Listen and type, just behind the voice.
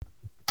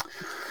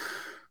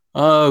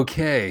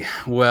Okay.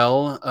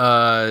 Well,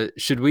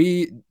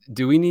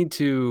 do we need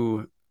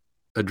to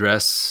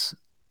address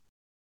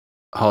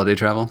holiday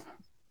travel?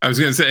 I was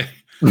gonna say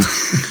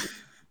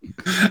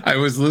I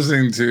was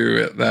listening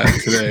to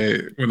that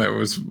today when I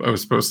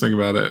was posting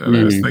about it, and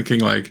I was Mhm. thinking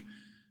like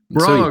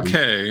we're So all young.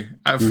 okay.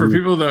 For Mhm.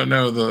 people who don't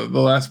know, the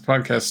last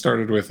podcast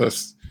started with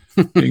us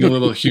being a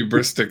little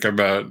hubristic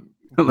about A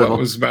what little.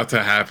 was about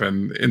to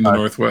happen in the Uh,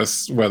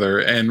 Northwest weather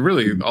and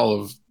really mhm. all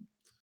of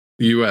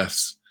the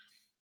U.S.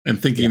 and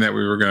Yeah. thinking that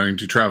we were going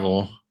to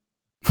travel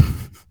We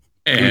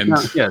and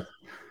sound, yes,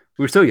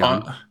 we're so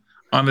young. on,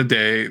 on a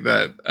day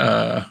that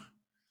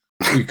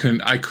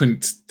I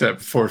couldn't step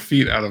 4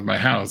 feet out of my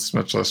house,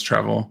 much less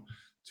travel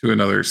to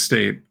another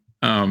state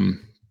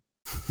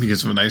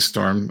because of an ice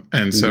storm.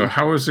 And so, Mhm.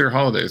 how has your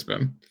holidays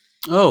been?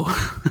 Oh,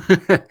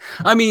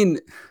 I mean,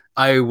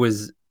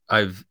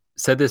 I've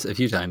said this a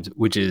few times,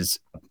 which is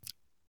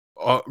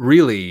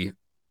really,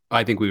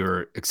 I think we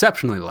were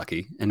exceptionally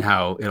lucky in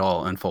how it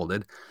all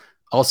unfolded.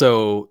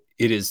 Also,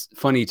 it is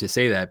funny to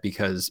say that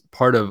because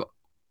part of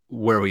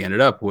where we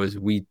ended up was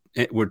we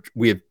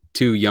have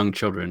two young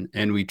children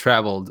and we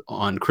traveled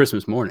on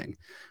Christmas morning,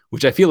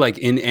 which I feel like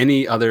in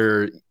any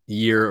other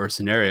year or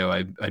scenario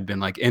I'd been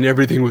like, and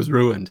everything was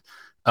ruined.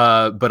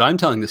 But I'm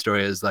telling the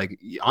story as like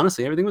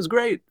honestly everything was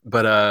great.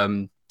 But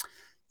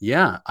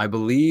yeah, I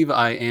believe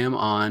I am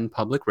on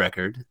public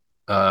record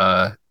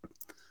uh,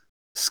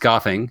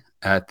 scoffing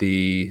at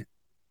the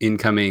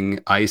incoming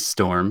ice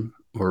storm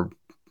or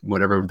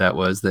whatever that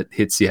was that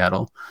hit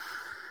Seattle.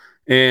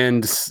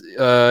 And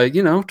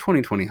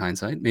 2020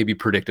 hindsight, maybe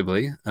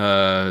predictably,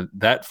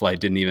 that flight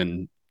didn't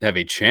even have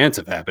a chance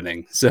of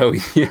happening. So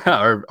yeah,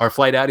 our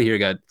flight out of here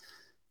got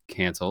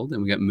canceled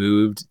and we got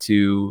moved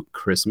to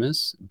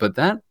Christmas. But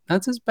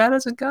that's as bad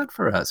as it got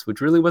for us,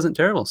 which really wasn't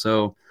terrible.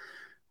 So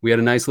we had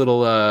a nice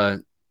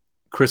little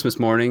Christmas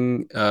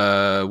morning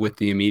with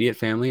the immediate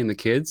family and the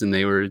kids, and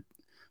they were.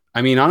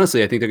 I mean,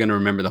 honestly, I think they're going to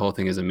remember the whole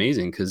thing as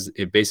amazing because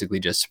it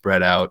basically just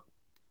spread out,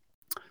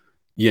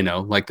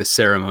 like the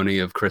ceremony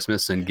of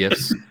Christmas and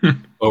gifts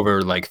And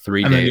over like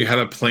three then days. you had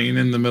a plane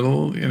in the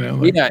middle,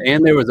 like Yeah,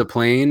 and there was a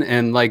plane,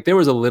 and like there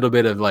was a little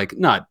bit of like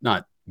not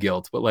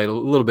guilt, but like a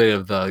little bit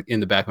of in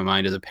the back of my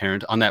mind as a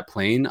parent on that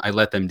plane. I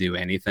let them do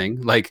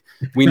anything. Like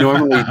we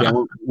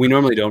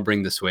normally don't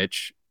bring the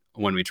Switch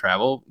when we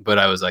travel, but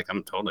I was like,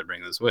 I'm totally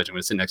bringing the Switch. I'm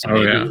gonna sit next to oh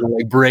baby. yeah. He's gonna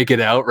like break it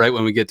out right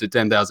when we get to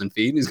 10,000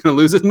 feet. And he's gonna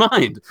lose his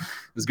mind.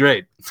 It was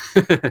great.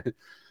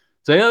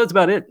 So yeah, that's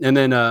about it. And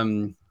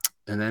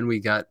then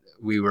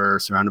we were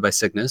surrounded by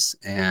sickness,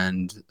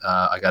 and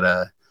I got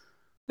a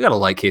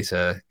light case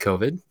of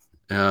COVID,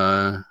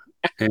 uh,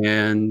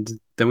 and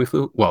then we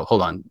flew. Well,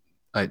 hold on,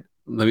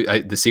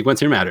 the sequence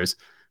here matters.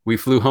 We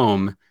flew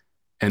home,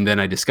 and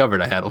then I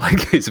discovered I had a light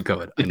case of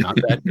COVID. I'm not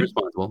that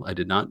irresponsible. I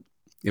did not.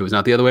 It was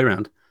not the other way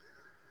around.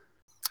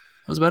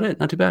 That was about it.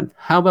 Not too bad.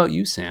 How about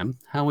you, Sam?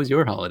 How was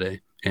your holiday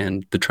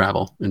and the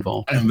travel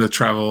involved? And the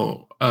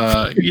travel,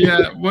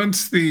 yeah,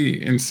 once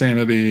the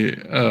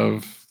insanity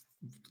of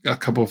a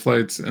couple of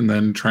flights and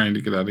then trying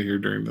to get out of here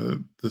during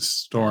the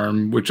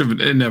storm, which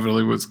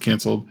inevitably was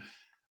canceled.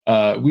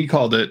 We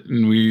called it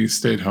and we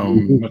stayed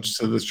home, much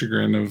to the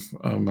chagrin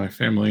of my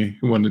family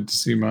who wanted to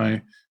see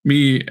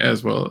me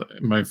as well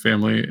my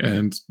family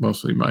and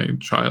mostly my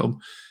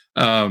child.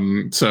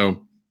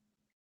 So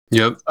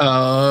Yep.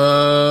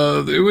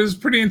 it was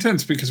pretty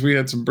intense because we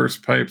had some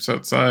burst pipes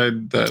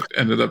outside that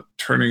ended up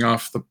turning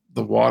off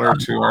the water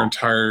to our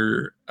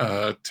entire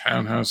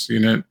townhouse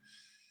unit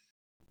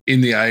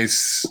in the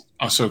ice.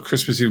 Also,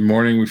 Christmas Eve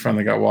morning, we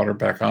finally got water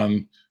back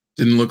on.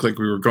 Didn't look like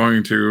we were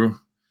going to.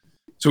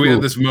 So we had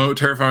Ooh, this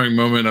terrifying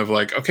moment of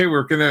like, okay,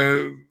 we're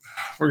gonna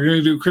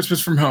do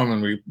Christmas from home,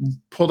 and we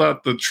pulled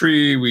out the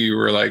tree. We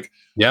were like,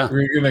 yeah.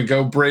 we're gonna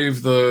go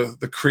brave the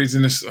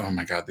craziness. Oh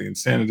my god, the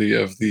insanity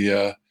of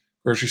the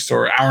grocery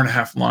store. Hour and a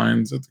half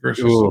lines at the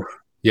grocery Ooh, store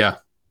yeah.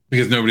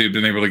 because nobody had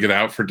been able to get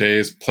out for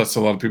days. Plus, a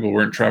lot of people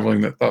weren't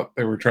traveling that thought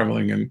they were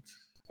traveling, and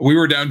we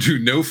were down to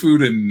no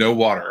food and no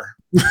water.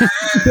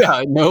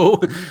 Yeah. No.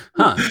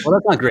 Huh. Well,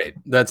 that's not great.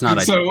 That's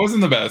not So ideal. it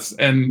wasn't the best,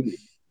 and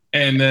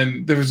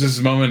then there was this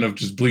moment of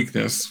just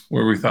bleakness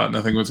where we thought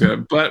nothing was gonna,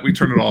 but we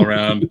turned it all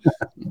around,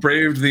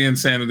 braved the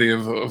insanity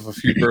of a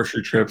few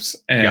grocery trips,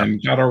 Yeah.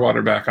 and got our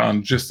water back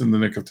on just in the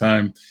nick of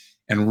time.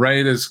 And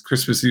right as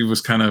Christmas Eve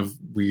was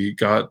we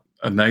got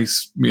a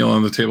nice meal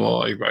on the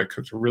table. I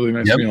cooked a really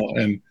nice Yep. meal,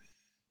 and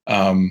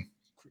um,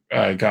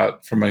 I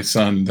got from my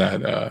son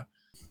that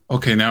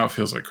okay, now it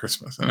feels like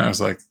Christmas. And I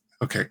was like,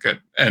 okay, good.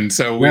 And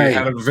so we Right.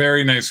 had a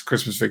very nice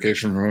Christmas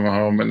vacation from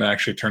home and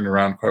actually turned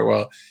around quite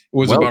well. It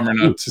was a Well, bummer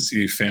not to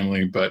see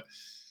family, but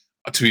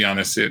to be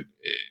honest,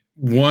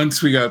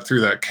 once we got through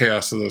that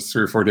chaos of those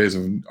 3 or 4 days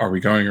of are we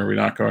going, are we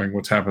not going,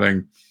 what's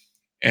happening,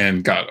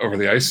 and got over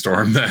the ice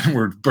storm that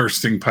were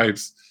bursting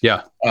pipes,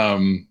 yeah.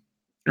 um,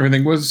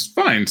 everything was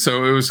fine.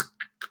 So it was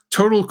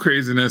total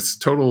craziness,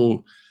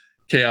 total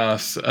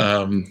chaos,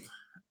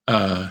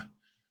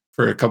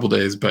 for a couple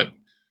days, but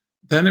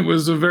then it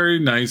was a very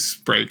nice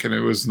break, and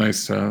it was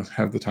nice to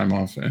have the time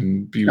off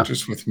and be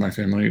just with my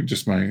family,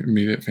 just my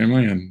immediate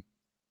family, and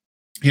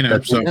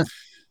so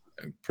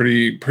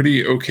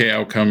pretty okay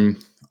outcome,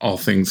 all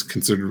things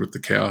considered, with the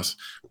chaos.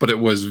 But it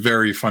was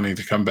very funny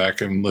to come back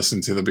and listen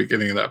to the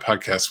beginning of that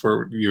podcast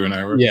where you and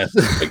I were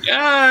like,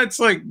 it's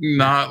like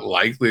not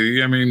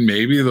likely. I mean,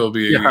 maybe there'll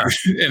be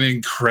an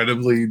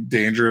incredibly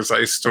dangerous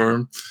ice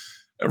storm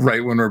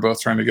right when we're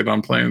both trying to get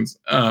on planes.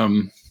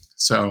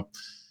 So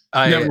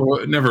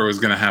never was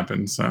going to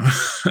happen. So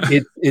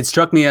it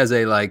struck me as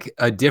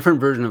a different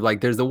version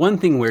of there's the one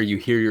thing where you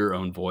hear your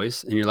own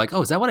voice and you're like,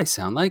 oh, is that what I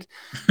sound like?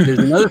 There's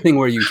another thing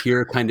where you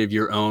hear kind of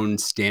your own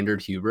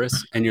standard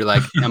hubris and you're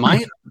like, am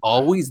I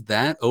always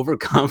that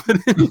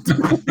overconfident?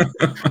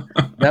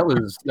 That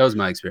was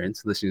my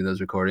experience listening to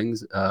those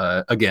recordings.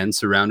 Again,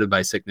 surrounded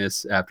by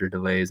sickness after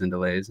delays, and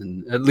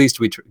at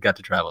least we got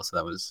to travel, so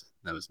that was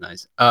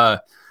nice.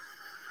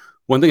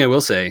 One thing I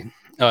will say,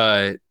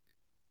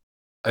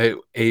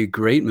 a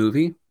great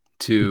movie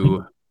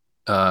to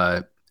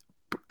to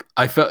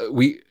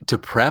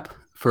prep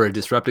for a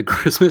disrupted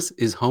Christmas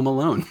is Home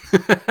Alone.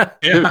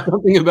 There's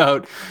something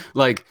about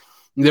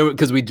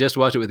because we just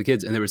watched it with the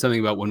kids, and there was something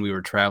about when we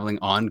were traveling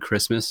on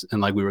Christmas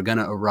and we were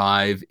gonna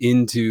arrive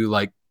into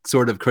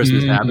sort of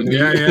Christmas happening.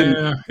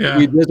 Yeah.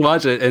 We just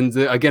watched it, and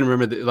again,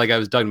 remember I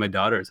was talking to my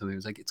daughter or something. It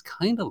was it's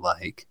kind of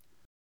like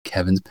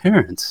Kevin's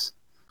parents.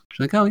 She's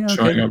like, oh yeah,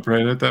 showing up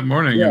right at that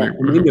morning. Yeah,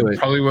 it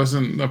probably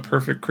wasn't a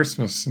perfect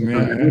Christmas. They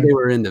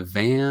were in the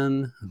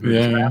van,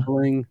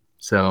 traveling,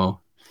 so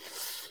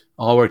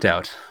all worked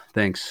out.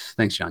 Thanks,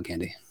 John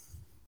Candy.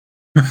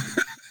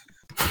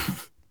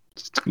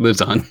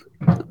 Lives on.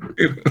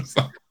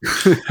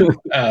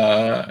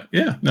 I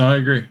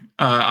agree.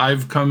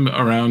 I've come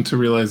around to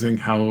realizing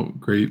how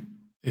great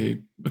a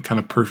kind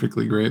of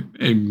perfectly great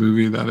a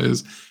movie that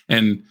is,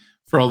 and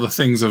for all the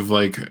things of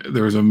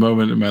there was a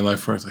moment in my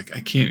life where I was like, I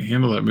can't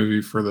handle that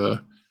movie for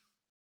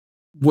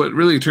what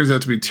really turns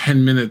out to be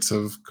 10 minutes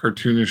of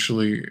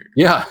cartoonishly,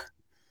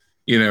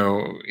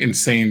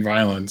 insane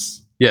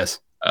violence. Yes.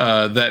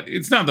 That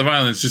it's not the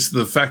violence, just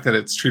the fact that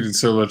it's treated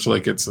so much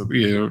like it's a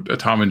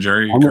Tom and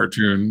Jerry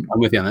cartoon. I'm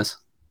with you on this.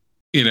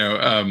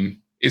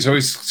 It's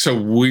always so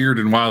weird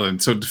and wild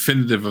and so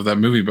definitive of that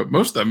movie, but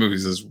most of that movie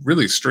is this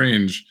really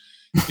strange,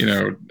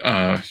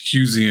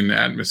 Hughesian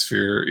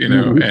atmosphere,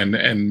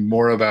 and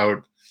more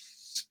about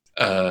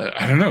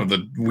I don't know,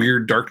 the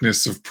weird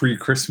darkness of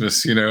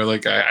pre-Christmas,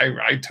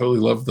 I totally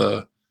love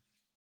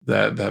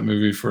that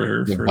movie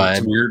for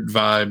its weird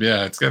vibe.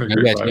 Yeah, it's got a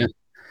great vibe.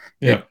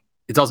 Yeah.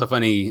 It's also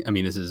funny. I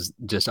mean, this is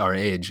just our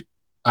age.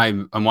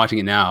 I'm watching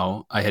it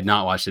now. I had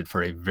not watched it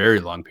for a very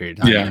long period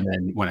of time. Yeah. And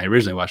then when I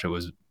originally watched it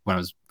was when I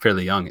was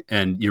fairly young.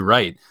 And you're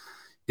right.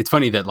 It's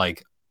funny that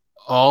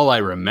all I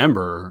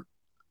remember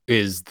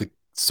is the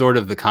sort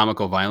of the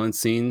comical violence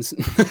scenes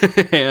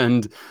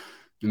and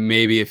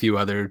maybe a few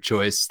other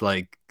choice,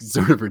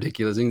 sort of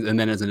ridiculous things. And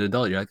then as an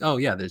adult, you're like, oh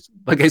yeah, there's,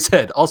 like I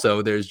said,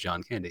 also there's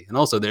John Candy. And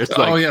also there's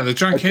the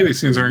John Candy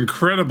scenes are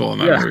incredible in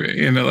that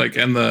movie. And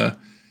the,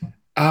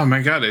 oh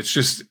my God, it's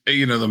just,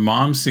 the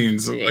mom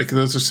scenes,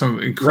 those are some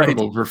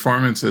incredible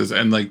performances,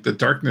 and the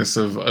darkness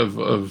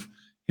of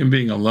him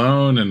being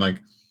alone. And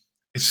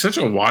it's such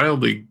a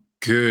wildly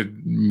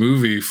good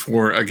movie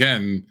for,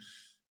 again,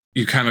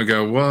 you kind of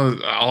go,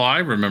 well, all I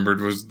remembered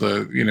was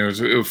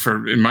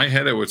in my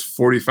head, it was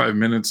 45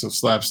 minutes of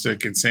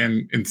slapstick,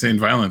 insane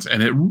violence.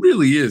 And it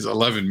really is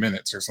 11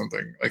 minutes or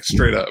something,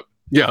 straight up.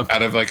 Yeah.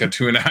 Out of a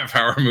 2.5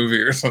 hour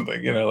movie or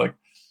something,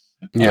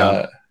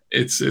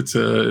 it's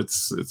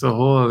a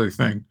whole other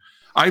thing.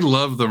 I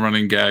love the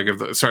running gag of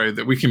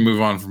that we can move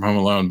on from Home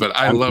Alone, but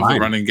I love the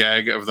running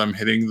gag of them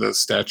hitting the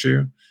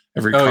statue.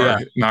 Every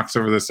car knocks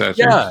over the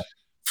statue. Yeah.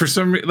 For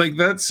some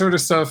that sort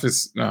of stuff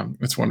is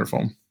it's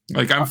wonderful.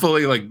 I'm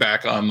fully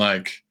back on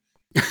I'm a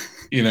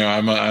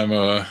I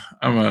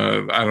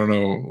don't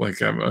know,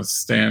 I'm a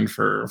stand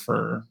for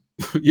for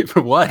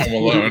what? Home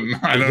Alone.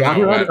 I don't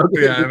know.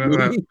 Okay. Yeah, I don't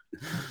know.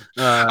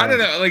 I don't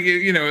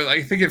know.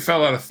 I think it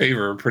fell out of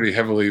favor pretty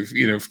heavily,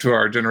 to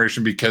our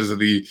generation because of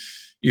the,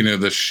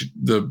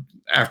 the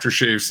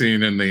aftershave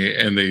scene and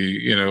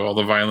the all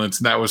the violence,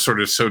 and that was sort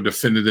of so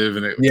definitive,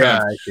 and it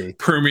kind of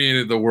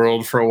permeated the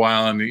world for a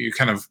while, and you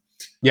kind of.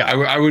 Yeah,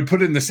 I would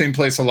put it in the same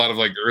place a lot of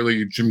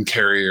early Jim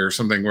Carrey or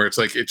something, where it's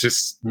it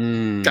just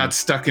got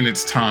stuck in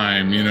its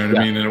time, you know what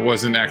I mean? And it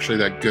wasn't actually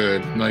that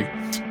good.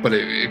 But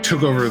it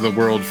took over the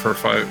world for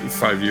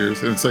five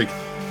years. And it's you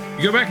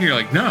go back and you're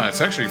like, no, it's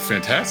actually a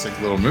fantastic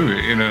little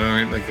movie. You know what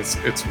I mean?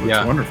 It's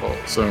wonderful.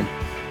 So.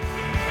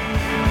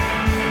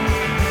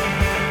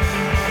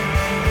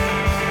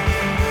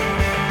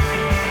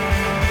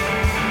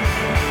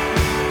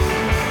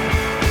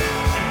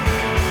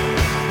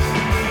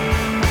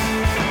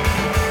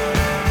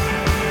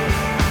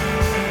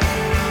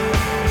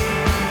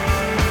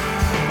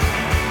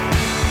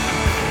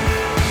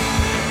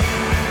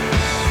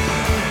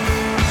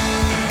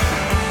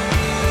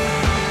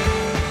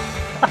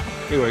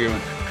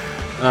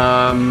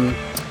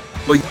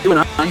 Well, you and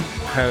I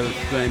have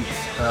spent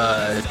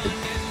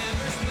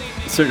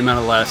certain amount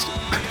of the last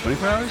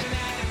 24 hours,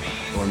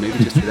 or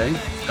maybe just today,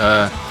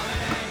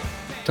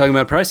 talking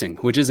about pricing,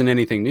 which isn't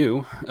anything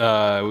new.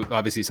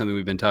 Obviously, something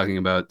we've been talking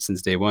about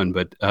since day one,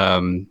 but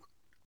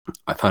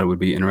I thought it would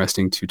be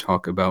interesting to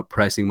talk about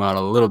pricing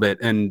model a little bit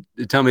and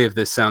tell me if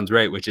this sounds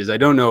right, which is I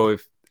don't know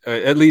if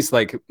at least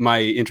like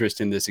my interest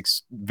in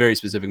this very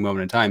specific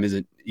moment in time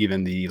isn't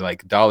even the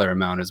like dollar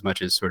amount as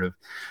much as sort of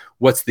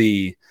what's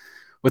the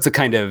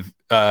kind of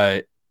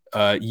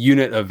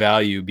unit of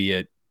value, be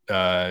it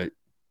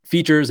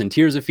features and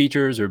tiers of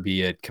features, or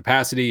be it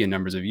capacity and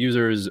numbers of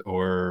users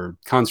or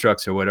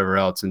constructs or whatever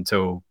else. And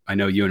so I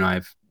know you and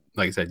I've,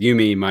 like I said,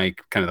 Yumi,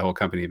 Mike, kind of the whole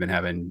company have been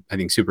having, I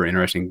think, super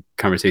interesting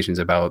conversations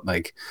about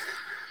like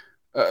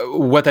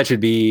what that should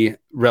be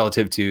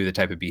relative to the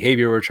type of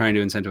behavior we're trying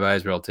to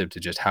incentivize, relative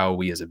to just how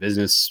we as a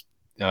business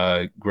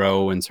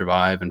grow and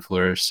survive and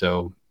flourish.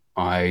 So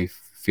I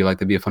feel like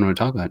that'd be a fun one to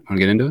talk about. Want to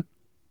get into it?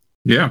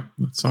 Yeah,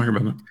 let's talk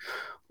about it.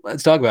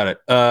 Let's talk about it.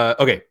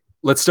 Okay,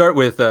 let's start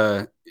with,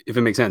 if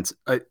it makes sense,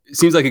 it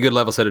seems like a good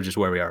level set of just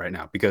where we are right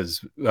now, because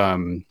for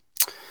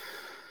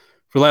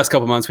the last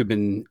couple of months, we've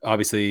been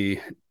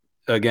obviously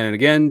again and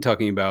again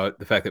talking about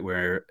the fact that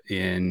we're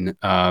in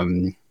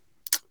an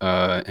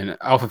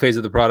alpha phase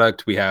of the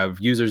product. We have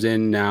users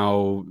in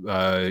now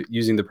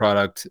using the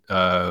product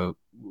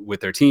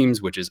with their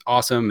teams, which is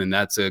awesome. And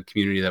that's a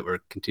community that we're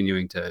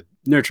continuing to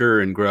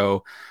nurture and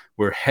grow.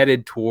 We're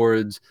headed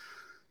towards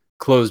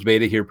closed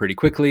beta here pretty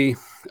quickly.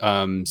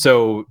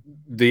 So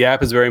the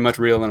app is very much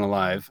real and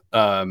alive.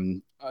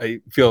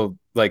 I feel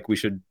like we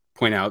should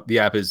point out the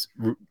app is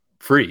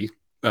free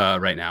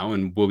right now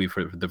and will be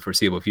for the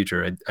foreseeable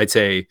future. I'd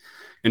say,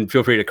 and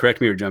feel free to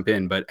correct me or jump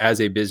in, but as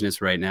a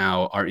business right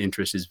now, our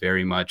interest is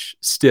very much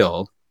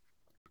still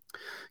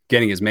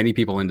getting as many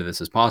people into this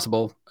as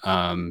possible,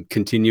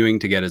 continuing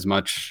to get as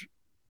much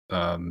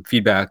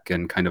feedback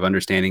and kind of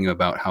understanding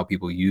about how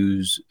people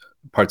use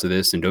parts of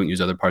this and don't use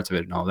other parts of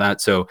it and all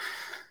that. So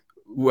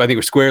I think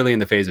we're squarely in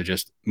the phase of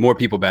just more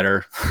people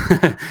better.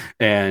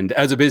 And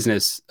as a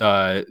business,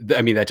 I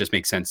mean, that just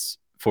makes sense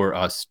for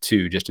us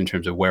too, just in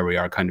terms of where we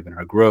are kind of in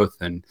our growth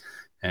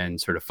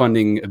and sort of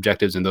funding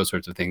objectives and those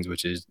sorts of things,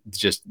 which is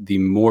just the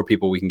more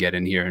people we can get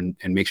in here and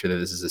make sure that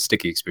this is a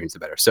sticky experience, the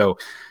better. So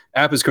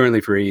app is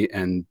currently free,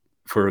 and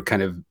for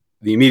kind of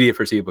the immediate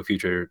foreseeable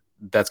future,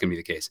 that's going to be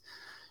the case.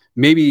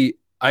 Maybe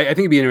I think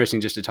it'd be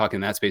interesting just to talk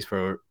in that space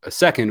for a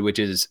second, which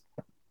is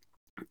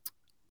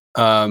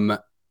I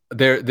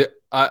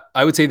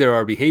would say there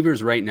are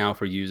behaviors right now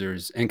for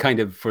users, and kind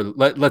of for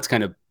let's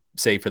kind of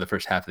say for the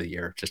first half of the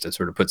year, just to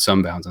sort of put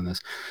some bounds on this,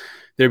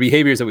 there are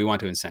behaviors that we want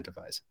to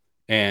incentivize.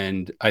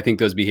 And I think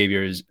those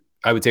behaviors,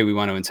 I would say we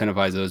want to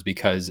incentivize those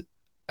because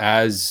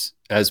as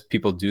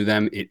people do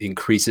them, it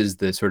increases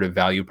the sort of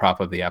value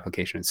prop of the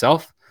application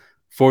itself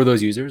for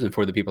those users and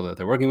for the people that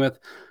they're working with.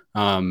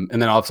 And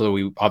then also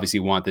we obviously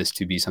want this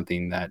to be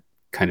something that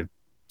kind of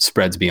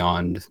spreads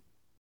beyond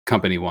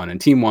company one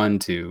and team one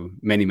to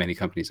many, many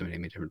companies of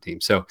many different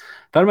teams. So I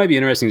thought it might be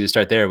interesting to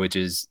start there, which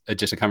is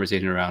just a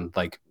conversation around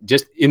like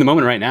just in the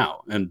moment right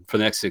now and for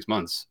the next 6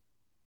 months,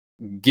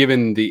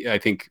 given the, I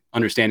think,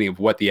 understanding of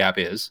what the app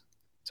is,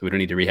 so we don't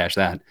need to rehash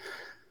that.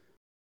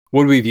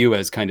 What do we view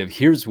as kind of,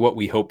 here's what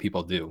we hope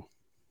people do?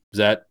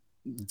 Does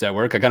that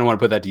work? I kind of want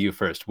to put that to you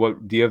first.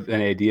 What do you have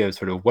an idea of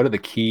sort of what are the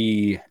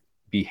key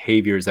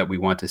behaviors that we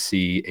want to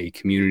see a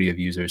community of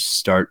users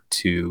start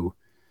to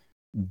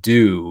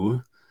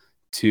do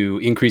to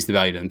increase the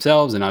value to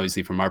themselves, and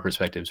obviously from our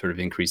perspective, sort of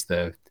increase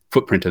the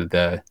footprint of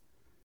the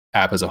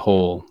app as a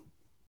whole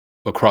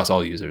across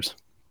all users?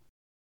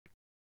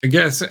 I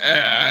guess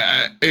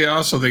I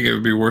also think it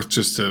would be worth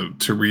just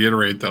to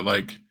reiterate that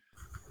like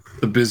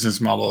the business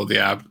model of the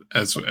app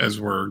as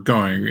we're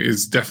going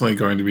is definitely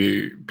going to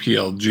be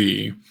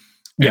PLG.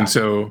 Yeah. And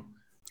so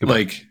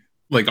like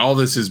all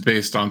this is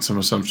based on some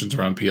assumptions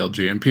around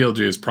PLG, and PLG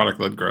is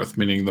product-led growth,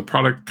 meaning the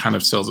product kind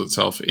of sells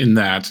itself in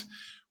that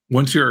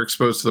once you're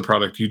exposed to the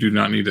product, you do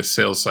not need a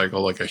sales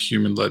cycle, like a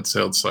human-led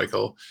sales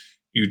cycle.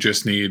 You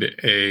just need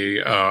a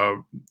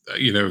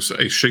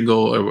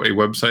shingle, a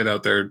website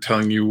out there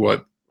telling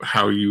you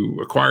how you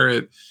acquire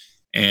it.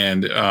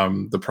 And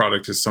the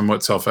product is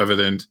somewhat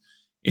self-evident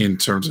in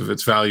terms of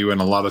its value.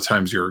 And a lot of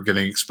times you're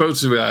getting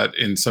exposed to that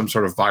in some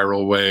sort of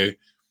viral way.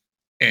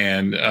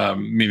 And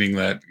meaning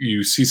that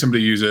you see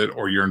somebody use it,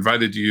 or you're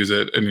invited to use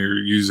it, and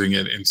you're using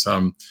it in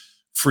some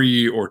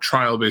free or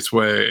trial-based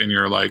way, and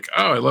you're like,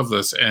 oh, I love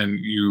this, and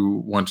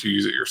you want to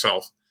use it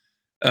yourself.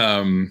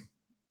 Some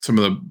of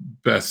the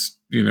best,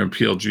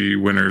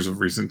 PLG winners of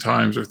recent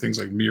times are things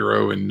like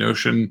Miro and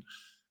Notion.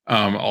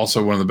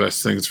 Also, one of the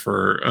best things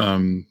for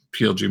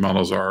PLG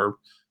models are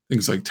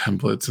things like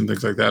templates and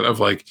things like that, of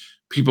like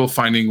people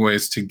finding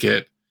ways to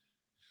get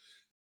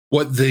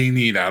what they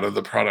need out of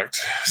the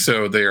product.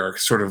 So they are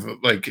sort of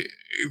like,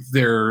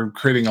 they're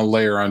creating a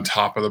layer on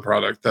top of the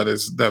product that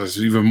is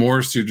even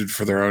more suited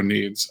for their own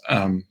needs.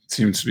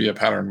 Seems to be a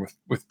pattern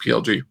with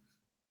PLG.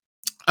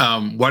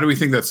 Why do we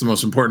think that's the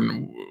most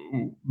important,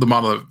 the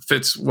model that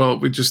fits? Well,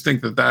 we just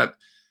think that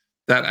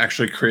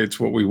actually creates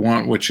what we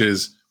want, which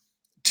is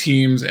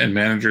teams and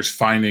managers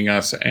finding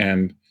us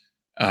and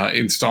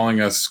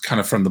installing us kind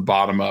of from the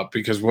bottom up,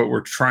 because what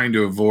we're trying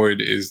to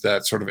avoid is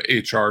that sort of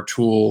HR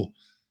tool,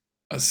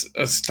 a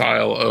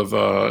style of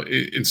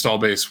install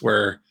base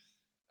where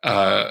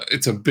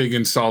it's a big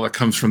install that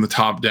comes from the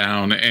top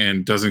down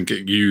and doesn't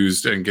get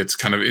used and gets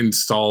kind of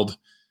installed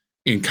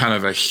in kind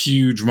of a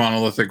huge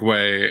monolithic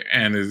way.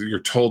 And you're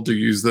told to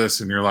use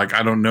this and you're like,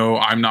 I don't know,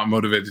 I'm not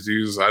motivated to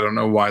use this. I don't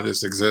know why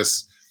this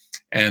exists.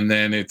 And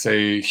then it's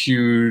a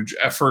huge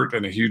effort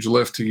and a huge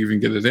lift to even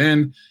get it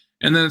in.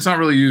 And then it's not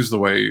really used the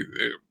way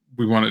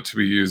we want it to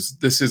be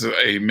used. This is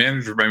a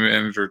manager by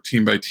manager,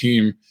 team by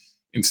team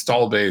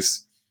install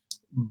base,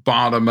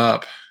 bottom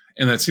up.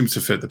 And that seems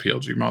to fit the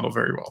PLG model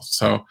very well.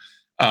 So,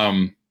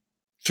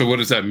 so what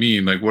does that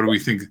mean? Like, what do we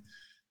think?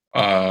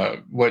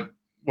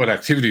 What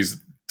activities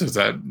does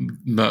that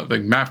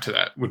like map to?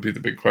 That would be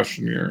the big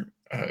question here.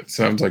 It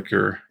sounds like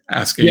you're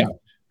asking.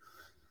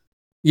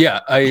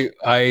 Yeah.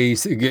 I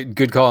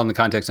good call on the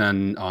context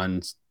on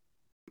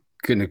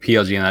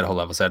PLG and that whole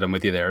level set. I'm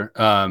with you there.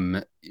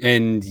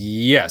 And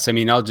yes, I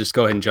mean, I'll just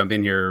go ahead and jump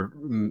in here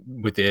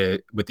with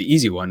the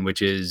easy one,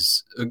 which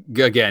is,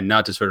 again,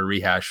 not to sort of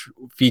rehash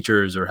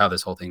features or how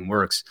this whole thing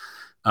works.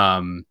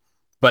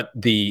 But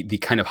the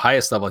kind of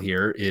highest level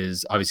here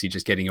is obviously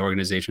just getting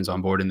organizations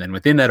on board. And then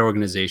within that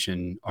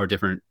organization are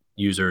different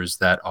users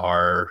that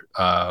are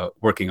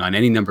working on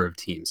any number of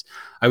teams.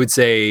 I would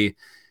say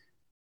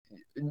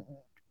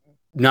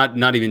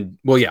not even,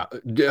 well, yeah,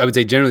 I would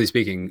say generally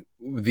speaking,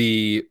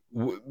 we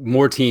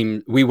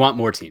want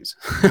more teams.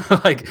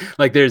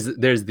 like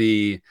there's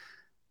the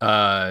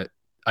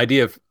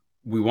idea of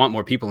we want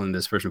more people in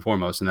this first and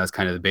foremost, and that's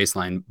kind of the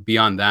baseline.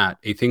 Beyond that,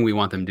 a thing we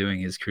want them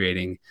doing is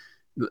creating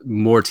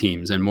more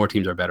teams, and more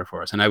teams are better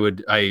for us. And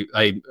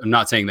I'm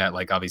not saying that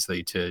like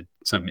obviously to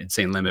some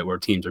insane limit where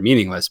teams are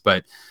meaningless,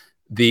 but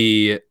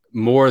the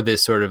more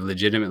this sort of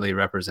legitimately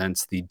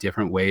represents the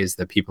different ways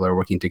that people are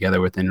working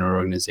together within an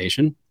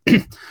organization,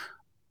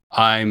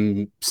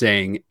 I'm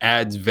saying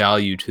adds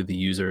value to the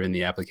user in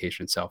the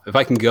application itself. If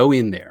I can go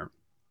in there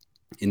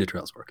into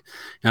TrailsWork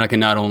and I can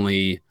not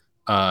only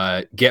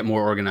get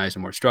more organized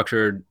and more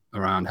structured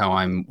around how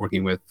I'm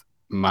working with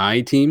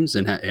my teams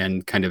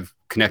and kind of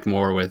connect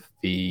more with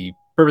the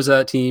purpose of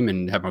that team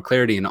and have more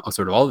clarity and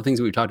sort of all the things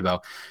that we've talked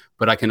about,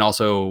 but I can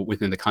also,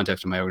 within the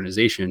context of my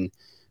organization,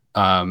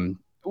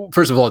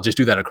 first of all, just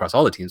do that across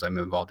all the teams I'm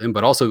involved in,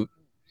 but also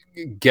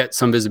get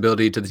some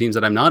visibility to the teams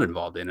that I'm not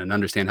involved in and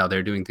understand how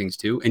they're doing things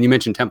too. And you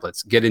mentioned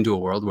templates. Get into a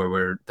world where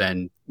we're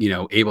then,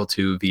 able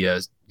to, via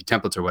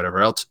templates or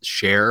whatever else,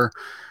 share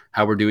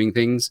how we're doing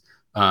things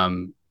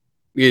in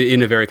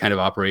a very kind of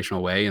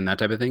operational way and that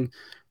type of thing.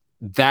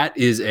 That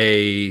is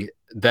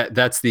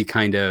that's the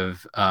kind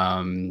of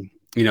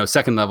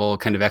second level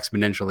kind of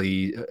exponential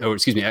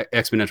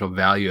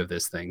value of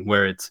this thing,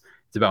 where it's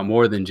about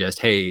more than just,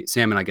 hey,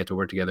 Sam and I get to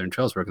work together in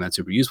TrailsWork and that's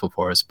super useful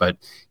for us. But,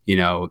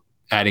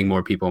 adding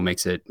more people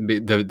makes it,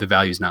 the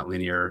value is not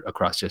linear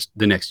across just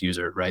the next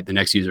user, right? The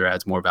next user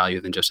adds more value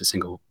than just a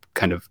single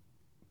kind of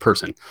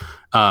person.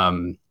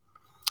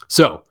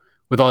 So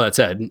with all that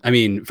said, I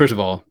mean, first of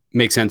all,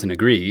 make sense and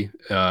agree,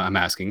 I'm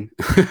asking,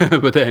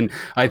 but then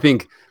I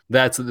think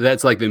that's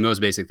like the most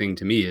basic thing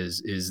to me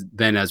is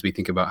then as we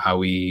think about how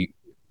we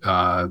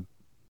go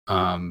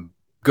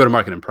to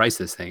market and price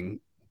this thing,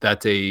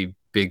 that's a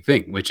big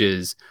thing, which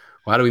is,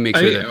 well, how do we make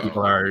sure that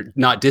people are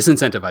not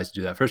disincentivized to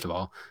do that, first of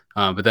all,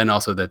 but then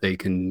also that they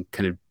can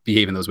kind of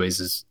behave in those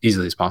ways as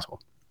easily as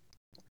possible?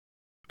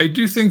 I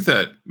do think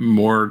that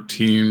more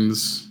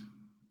teams,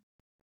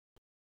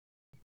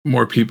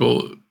 more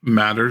people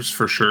matters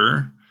for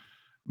sure.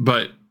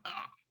 But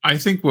I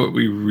think what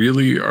we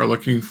really are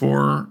looking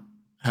for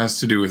has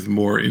to do with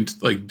more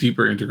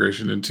deeper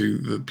integration into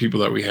the people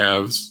that we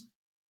have's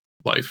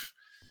life.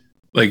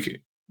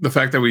 Like the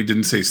fact that we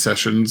didn't say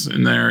sessions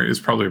in there is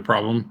probably a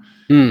problem.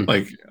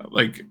 Like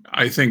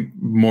I think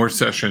more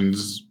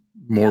sessions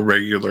more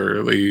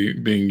regularly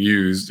being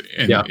used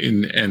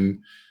and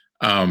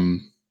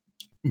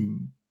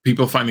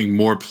people finding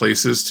more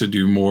places to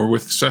do more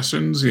with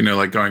sessions,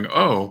 like going,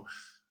 oh,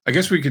 I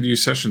guess we could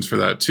use sessions for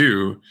that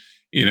too.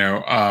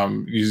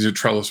 Use a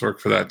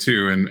TrellisWork for that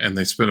too, and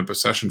they spin up a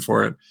session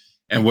for it.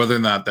 And whether or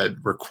not that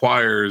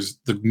requires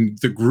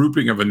the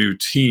grouping of a new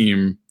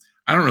team,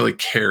 I don't really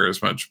care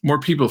as much. More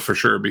people for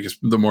sure, because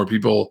the more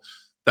people,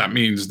 that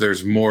means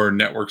there's more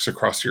networks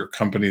across your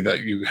company that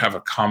you have a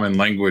common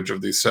language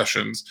of these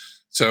sessions.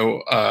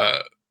 So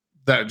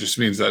that just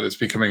means that it's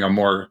becoming a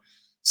more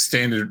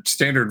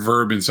standard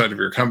verb inside of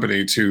your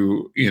company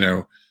to,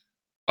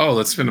 oh,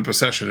 let's spin up a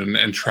session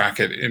and track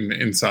it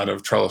inside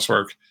of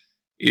TrellisWork.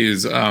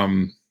 Is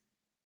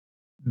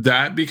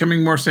that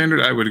becoming more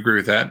standard? I would agree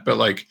with that. But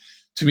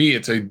to me,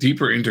 it's a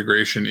deeper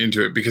integration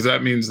into it, because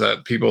that means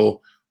that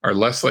people are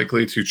less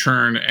likely to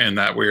churn and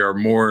that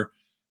we're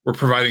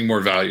providing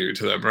more value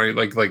to them, right?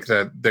 Like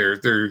that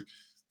they're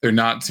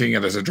not seeing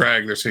it as a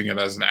drag, they're seeing it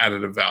as an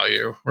additive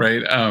value,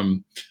 right?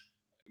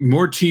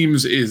 More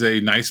teams is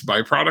a nice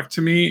byproduct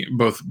to me,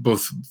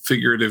 both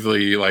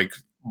figuratively, like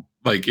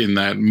like in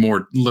that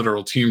more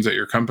literal teams at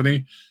your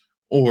company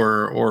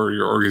or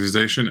your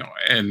organization,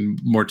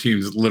 and more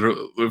teams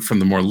literal from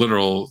the more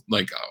literal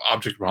like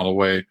object model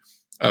way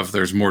of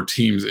there's more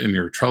teams in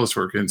your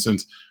TrellisWork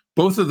instance.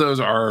 Both of those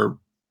are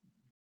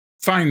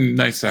fine,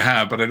 nice to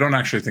have, but I don't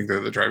actually think they're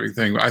the driving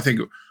thing. I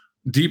think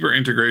deeper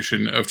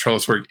integration of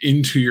TrellisWork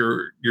into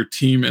your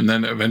team, and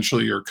then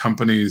eventually your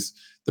companies,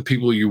 the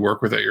people you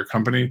work with at your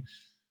company,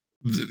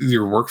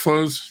 your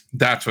workflows,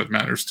 that's what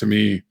matters to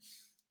me,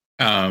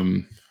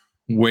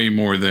 way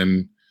more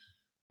than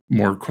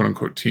more quote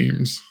unquote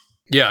teams.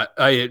 Yeah,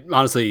 I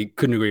honestly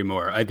couldn't agree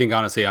more. I think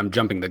honestly I'm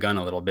jumping the gun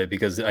a little bit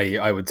because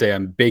I would say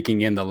I'm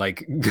baking in the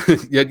like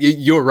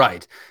you're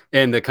right,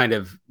 and the kind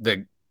of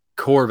the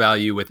core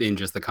value within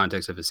just the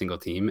context of a single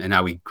team and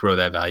how we grow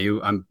that value.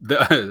 I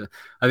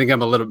think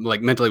I'm a little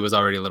like mentally was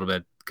already a little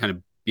bit kind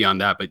of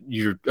beyond that, but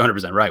you're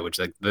 100% right, which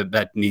like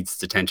that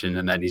needs attention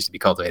and that needs to be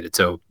cultivated.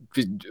 So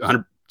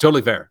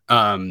totally fair.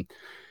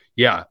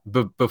 Yeah,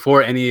 but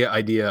before any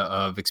idea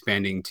of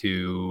expanding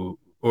to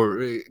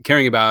or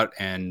caring about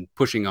and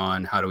pushing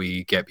on how do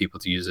we get people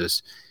to use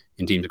this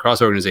in teams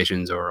across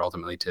organizations or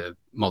ultimately to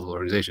multiple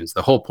organizations,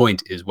 the whole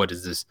point is what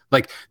is this,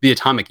 like the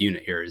atomic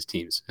unit here is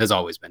teams, has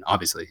always been,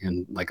 obviously,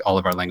 in like all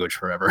of our language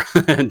forever.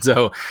 And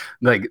so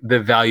like the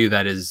value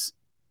that is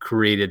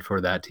created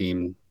for that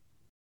team,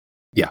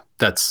 yeah,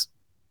 that's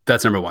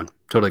number one.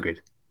 Totally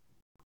agreed.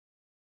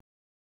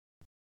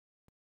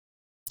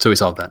 So we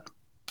solved that.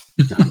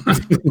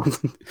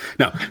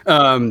 No.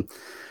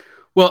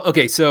 Well,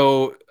 okay.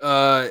 So,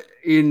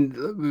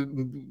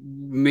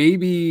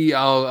 maybe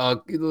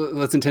I'll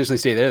let's intentionally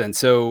stay there then.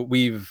 So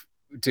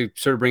to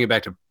sort of bring it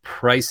back to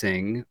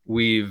pricing,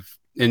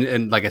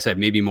 and like I said,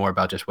 maybe more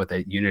about just what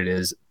that unit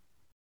is.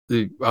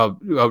 I'll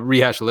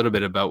rehash a little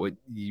bit about what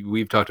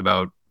we've talked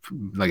about,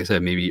 like I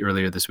said, maybe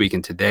earlier this week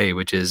and today,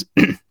 which is,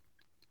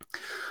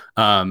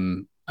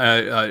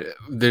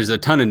 there's a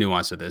ton of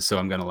nuance to this, so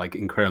I'm going to like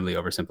incredibly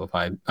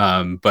oversimplify.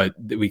 But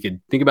we could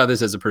think about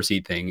this as a per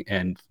seat thing,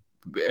 and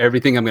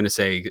everything I'm going to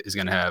say is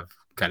going to have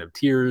kind of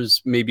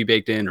tiers maybe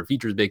baked in or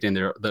features baked in.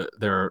 There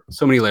are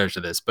so many layers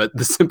to this, but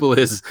the simple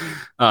is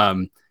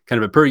kind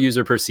of a per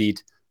user, per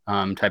seat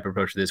type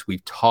approach to this.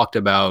 We've talked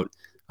about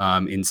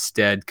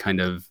instead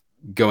kind of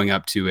going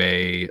up to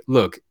a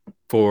look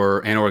for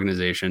an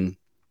organization,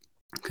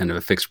 kind of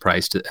a fixed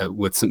price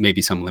with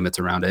maybe some limits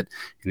around it,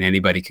 and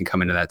anybody can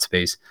come into that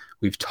space.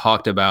 We've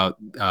talked about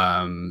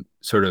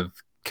sort of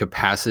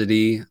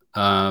capacity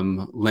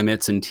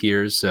limits and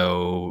tiers.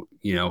 So,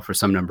 for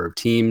some number of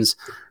teams,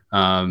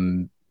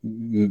 you're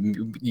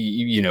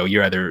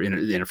either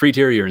in a free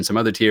tier, you're in some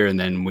other tier. And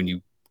then when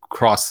you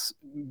cross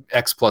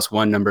X plus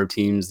one number of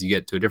teams, you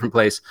get to a different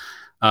place.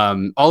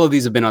 All of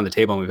these have been on the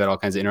table, and we've had all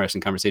kinds of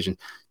interesting conversations.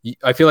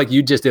 I feel like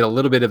you just did a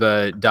little bit of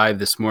a dive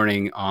this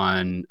morning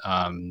on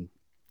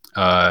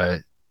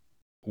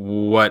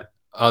what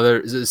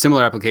other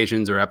similar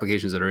applications or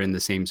applications that are in the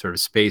same sort of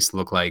space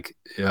look like.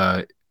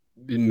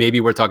 Maybe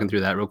we're talking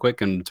through that real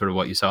quick and sort of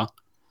what you saw.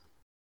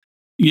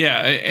 Yeah,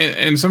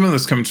 and some of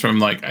this comes from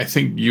like, I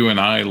think you and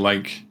I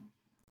like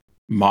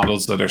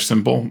models that are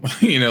simple.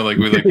 We like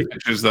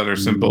pitches that are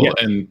simple, yeah.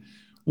 And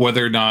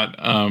whether or not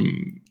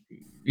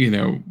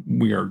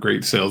we are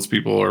great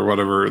salespeople or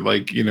whatever,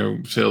 like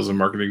sales and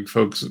marketing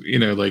folks,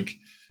 like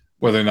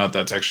whether or not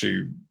that's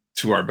actually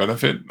to our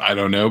benefit, I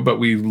don't know. But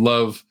we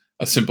love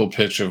a simple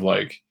pitch of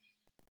like,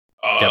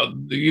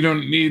 you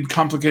don't need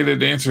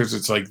complicated answers.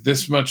 It's like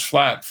this much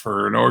flat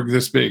for an org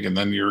this big, and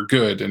then you're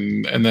good.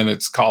 And then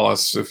it's call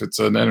us if it's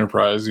an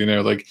enterprise,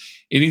 like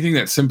anything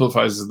that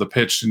simplifies the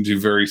pitch into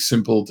very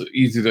simple,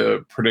 easy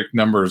to predict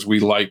numbers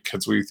we like,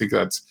 because we think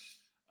that's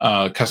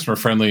customer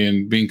friendly,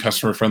 and being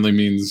customer friendly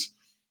means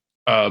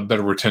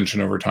better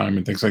retention over time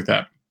and things like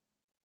that.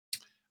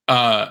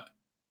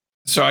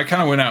 So I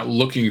kind of went out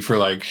looking for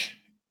like,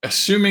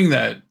 assuming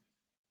that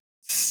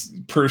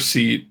per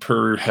seat,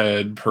 per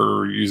head,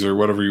 per user,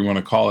 whatever you want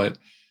to call it,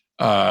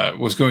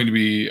 was going to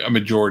be a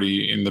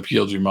majority in the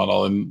PLG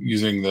model, and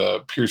using the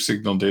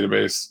PureSignal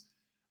database.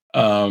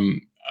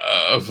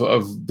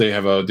 They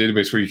have a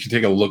database where you can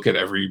take a look at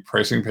every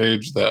pricing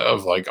page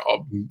of like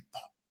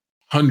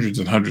hundreds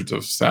and hundreds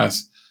of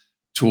SaaS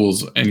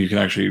tools, and you can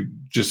actually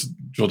just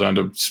drill down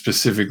to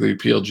specifically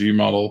PLG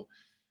model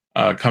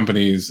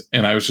companies.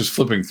 And I was just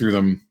flipping through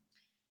them,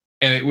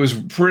 and it was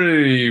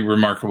pretty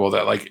remarkable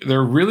that like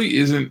there really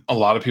isn't a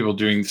lot of people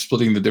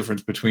splitting the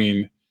difference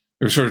between,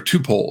 there's sort of two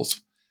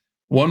poles.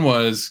 One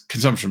was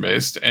consumption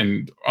based,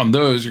 and on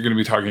those you're going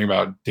to be talking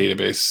about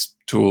database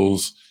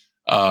tools,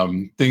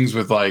 things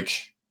with like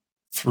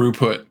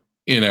throughput,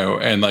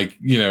 and like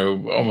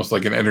almost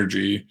like an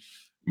energy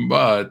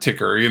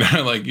ticker,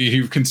 like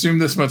you've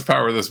consumed this much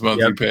power this month,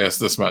 you pay us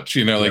this much,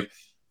 like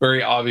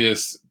very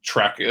obvious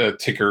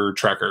ticker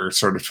tracker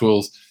sort of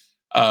tools.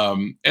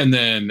 And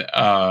then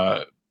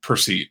per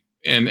seat,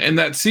 and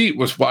that seat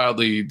was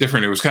wildly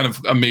different. It was kind of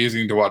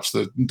amazing to watch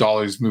the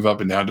dollars move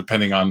up and down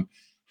depending on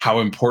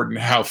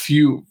how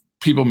few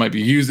people might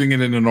be using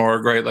it in an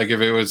org, right? Like if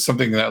it was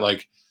something that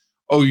like,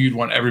 oh, you'd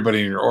want everybody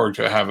in your org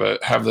to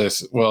have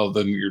this, well,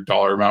 then your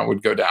dollar amount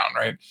would go down,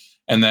 right?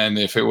 And then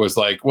if it was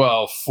like,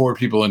 well, 4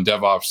 people in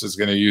DevOps is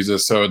going to use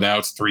this, so now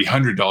it's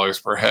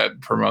 $300 per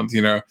head per month,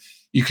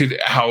 you could,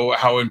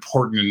 how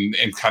important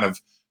and kind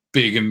of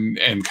big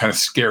and kind of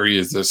scary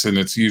is this? And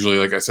it's usually,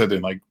 like I said,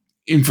 in like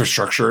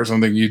infrastructure or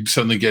something, you'd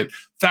suddenly get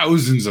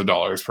thousands of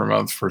dollars per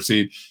month per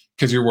seat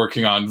because you're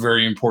working on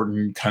very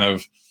important kind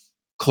of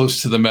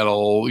close to the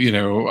metal,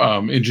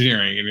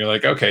 engineering, and you're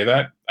like, okay,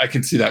 that I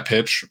can see that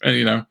pitch,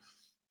 and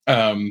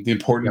the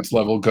importance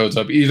level goes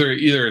up. Either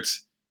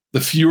it's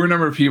the fewer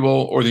number of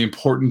people or the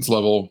importance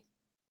level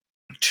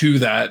to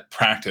that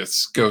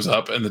practice goes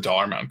up and the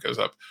dollar amount goes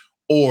up,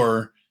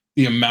 or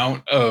the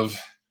amount of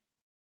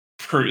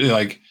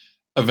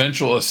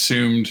eventual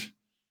assumed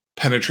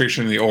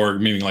penetration in the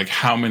org, meaning like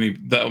how many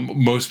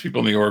most people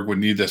in the org would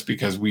need this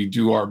because we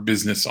do our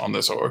business on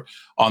this or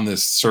on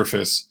this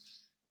surface,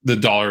 the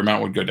dollar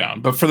amount would go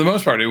down. But for the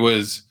most part, it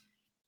was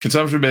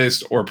consumption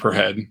based or per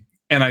head.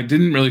 And I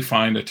didn't really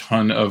find a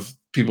ton of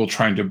people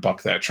trying to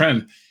buck that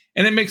trend.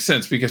 And it makes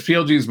sense because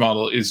PLG's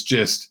model is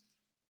just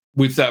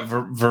with that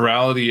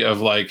virality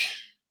of like,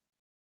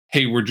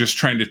 hey, we're just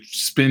trying to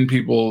spin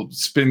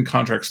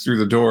contracts through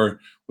the door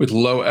with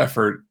low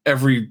effort.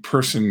 Every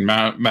person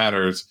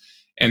matters.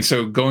 And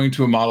so going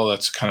to a model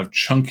that's kind of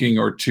chunking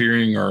or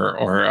tiering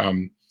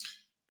or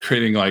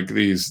creating like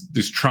these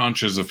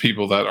tranches of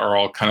people that are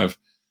all kind of,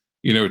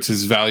 it's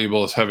as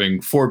valuable as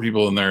having 4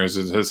 people in there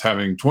as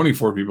having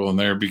 24 people in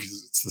there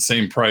because it's the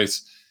same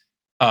price.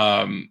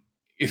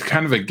 It's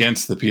kind of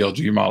against the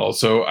PLG model.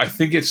 So I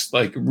think it's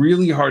like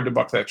really hard to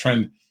buck that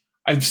trend.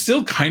 I'm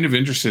still kind of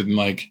interested in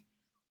like,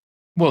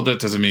 well, that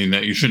doesn't mean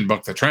that you shouldn't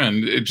buck the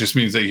trend. It just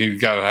means that you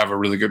got to have a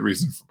really good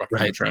reason for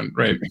bucking the trend,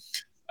 right?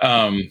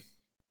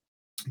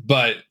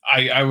 But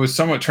I was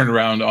somewhat turned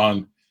around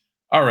on,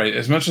 all right,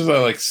 as much as I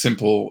like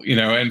simple,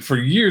 and for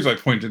years I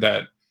pointed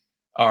at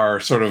our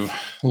sort of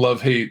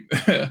love-hate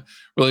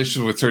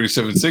relationship with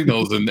 37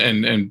 Signals and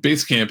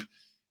Basecamp.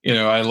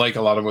 I like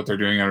a lot of what they're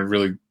doing. I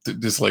really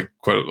dislike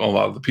quite a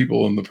lot of the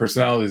people and the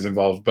personalities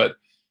involved, but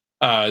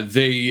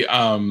they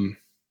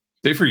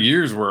for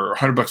years were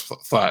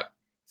 $100 flat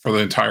for the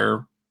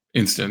entire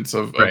instance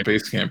of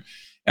Basecamp.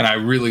 And I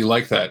really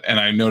like that. And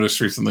I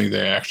noticed recently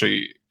they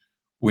actually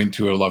went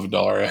to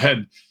 $11 a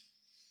head.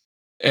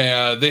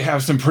 They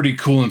have some pretty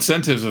cool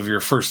incentives of your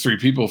first 3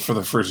 people for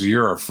the first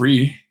year are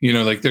free.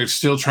 Like they're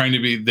still trying to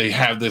be, they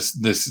have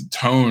this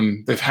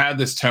tone. They've had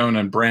this tone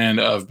and brand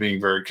of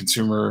being very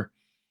consumer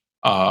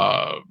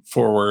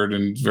forward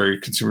and very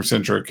consumer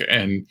centric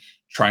and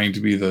trying to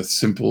be the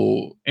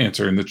simple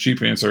answer and the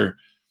cheap answer.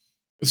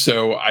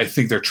 So I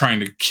think they're trying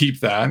to keep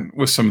that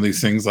with some of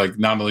these things. Like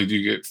not only do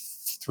you get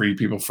 3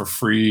 people for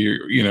free,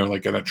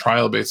 like on a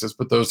trial basis,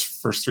 but those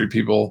first 3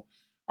 people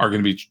are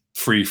going to be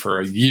free for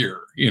a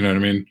year. You know what I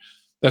mean?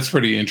 That's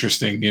pretty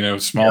interesting.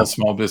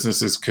 Small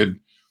businesses could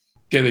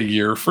get a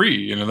year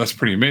free. That's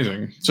pretty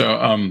amazing.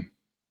 So,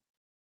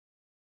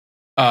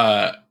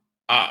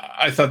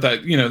 I thought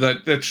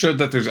that, that showed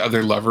that there's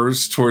other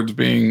levers towards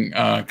being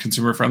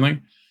consumer friendly.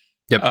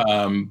 Yep.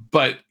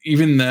 But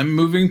even them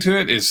moving to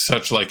it is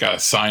such like a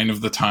sign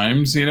of the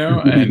times,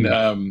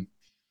 and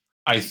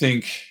I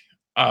think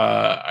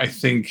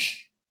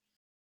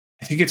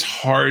it's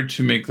hard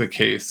to make the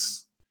case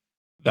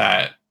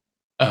that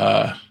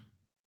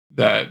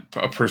that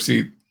a per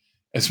seat,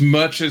 as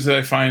much as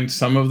I find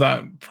some of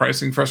that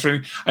pricing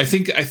frustrating, I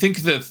think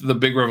that the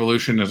big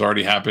revolution has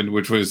already happened,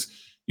 which was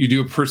you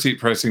do a per seat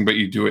pricing, but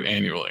you do it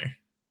annually.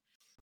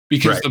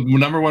 Because the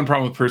number one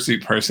problem with per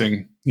seat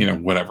pricing,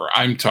 whatever,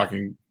 I'm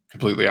talking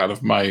completely out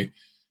of my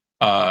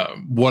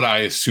what I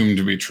assume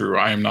to be true.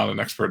 I am not an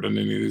expert in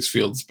any of these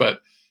fields,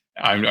 but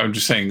I'm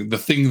just saying the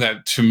thing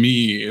that to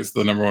me is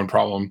the number one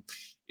problem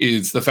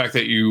is the fact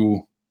that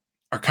you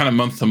are kind of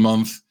month to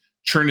month.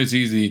 Churn is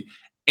easy,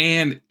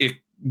 and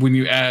when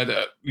you add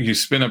you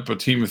spin up a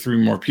team of 3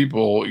 more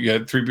people, you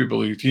add 3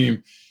 people to your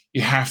team,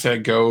 you have to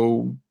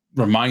go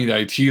remind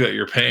IT that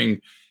you're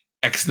paying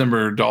X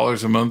number of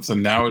dollars a month,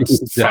 and now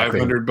it's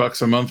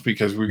 $500 a month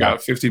because we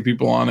got 50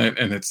 people on it,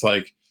 and it's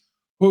like,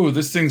 whoa,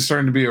 this thing's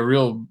starting to be a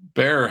real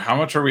bear. How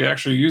much are we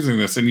actually using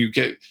this? And you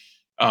get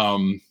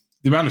the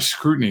amount of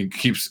scrutiny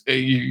keeps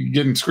you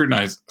getting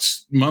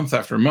scrutinized month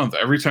after month.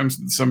 Every time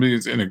somebody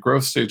is in a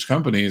growth stage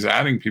company is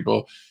adding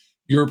people,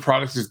 your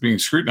product is being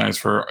scrutinized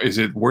for, is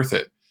it worth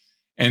it?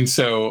 And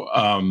so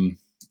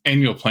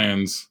annual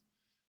plans,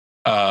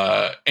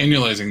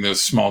 annualizing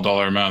those small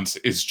dollar amounts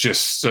is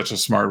just such a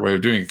smart way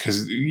of doing it.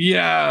 Because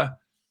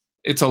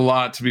it's a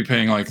lot to be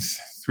paying like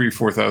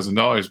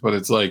 $3,000-$4,000, but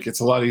it's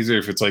a lot easier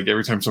if it's like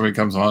every time somebody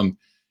comes on,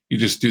 you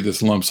just do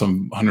this lump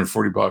sum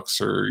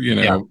 $140 or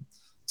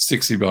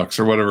 $60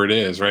 or whatever it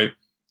is, right?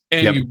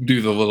 And you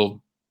do the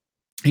little,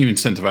 you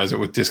incentivize it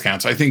with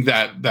discounts. I think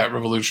that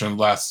revolution of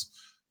the last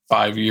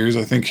 5 years,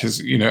 I think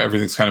has,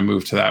 everything's kind of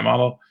moved to that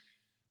model.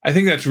 I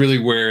think that's really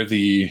where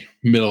the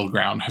middle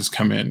ground has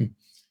come in.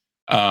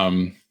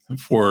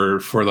 For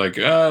like,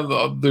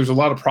 there's a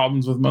lot of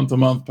problems with month to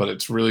month, but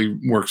it's really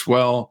works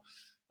well.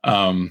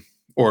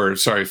 or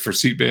sorry, for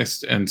seat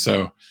based. And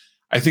so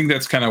I think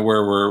that's kind of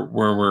where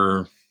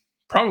we're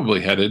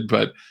probably headed.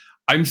 But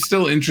I'm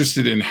still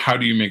interested in how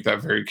do you make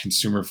that very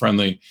consumer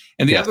friendly.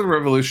 And the Yes. other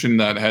revolution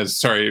that has,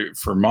 sorry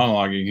for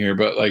monologuing here,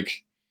 but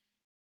like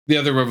the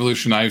other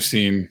revolution I've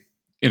seen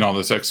in all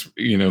this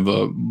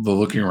the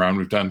looking around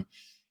we've done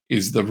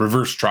is the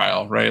reverse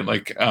trial, right?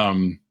 Like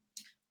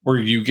where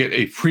you get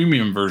a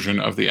premium version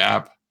of the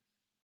app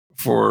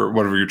for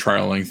whatever your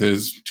trial length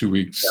is, 2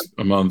 weeks,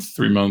 a month,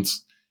 3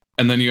 months,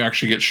 and then you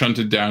actually get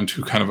shunted down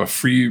to kind of a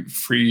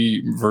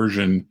free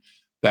version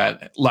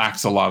that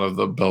lacks a lot of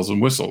the bells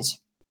and whistles.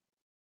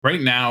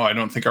 Right now, I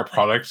don't think our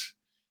product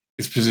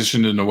is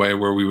positioned in a way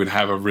where we would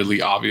have a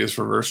really obvious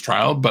reverse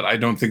trial, but I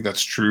don't think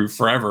that's true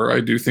forever. I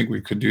do think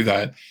we could do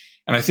that.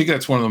 And I think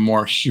that's one of the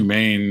more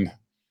humane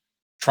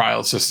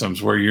trial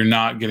systems where you're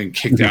not getting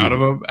kicked out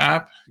of an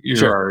app.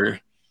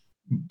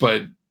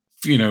 But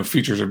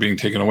features are being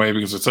taken away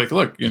because it's like,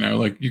 look,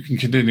 like you can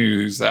continue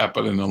to use the app,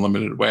 but in a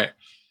limited way.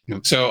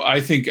 Yep. So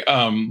I think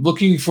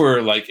looking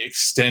for like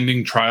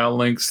extending trial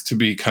lengths to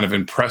be kind of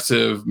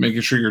impressive,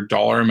 making sure your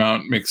dollar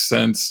amount makes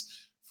sense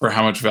for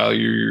how much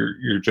value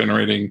you're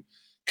generating.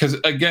 Because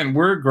again,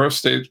 we're a growth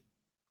stage,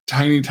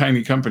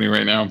 tiny company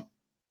right now.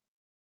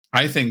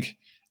 I think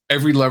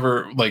every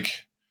lever,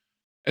 like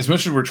as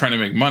much as we're trying to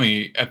make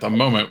money at the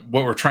moment,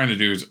 what we're trying to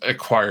do is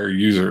acquire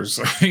users.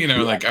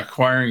 Like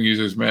acquiring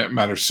users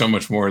matters so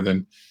much more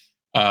than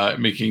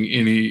making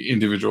any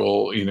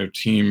individual,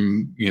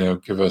 team,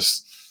 give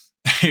us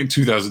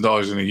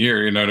 $2,000 in a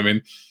year. You know what I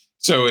mean?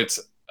 So it's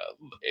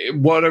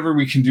whatever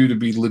we can do to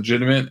be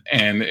legitimate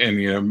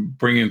and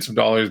bring in some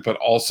dollars, but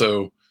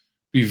also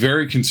be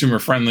very consumer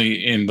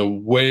friendly in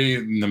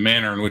the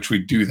manner in which we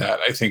do that,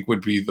 I think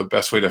would be the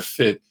best way to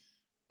fit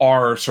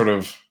our sort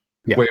of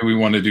way we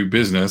want to do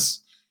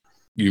business,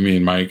 you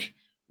mean Mike,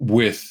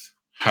 with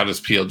how does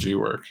PLG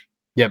work?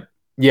 Yep.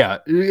 Yeah.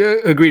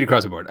 Agreed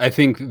across the board. I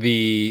think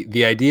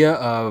the idea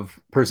of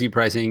per seat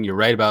pricing, you're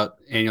right about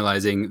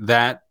annualizing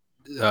that.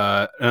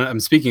 I'm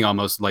speaking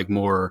almost like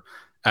more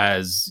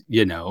as,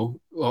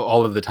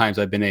 all of the times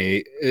I've been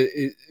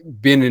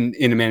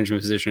in a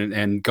management position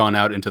and gone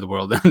out into the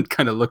world and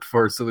kind of looked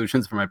for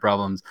solutions for my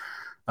problems.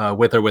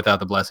 With or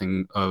without the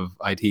blessing of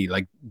IT,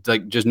 like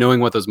just knowing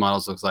what those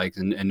models looks like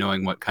and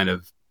knowing what kind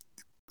of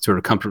sort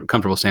of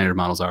comfortable standard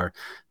models are.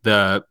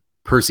 The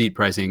per seat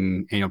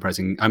pricing, annual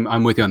pricing,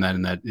 I'm with you on that,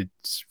 and that it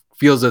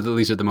feels at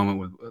least at the moment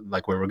with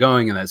like where we're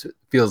going, and that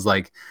feels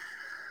like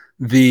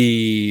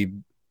the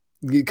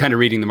kind of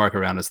reading the market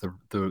around us,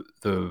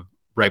 the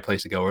right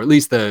place to go, or at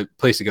least the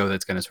place to go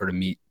that's going to sort of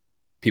meet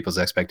people's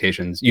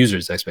expectations,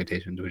 users'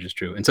 expectations, which is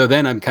true. And so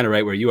then I'm kind of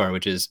right where you are,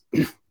 which is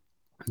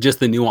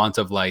just the nuance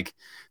of like,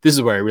 this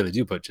is where I really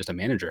do put just a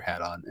manager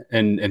hat on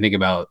and think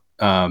about,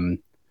 I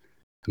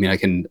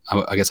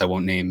guess I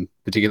won't name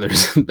particular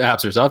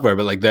apps or software,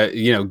 but like that,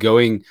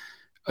 going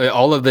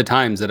all of the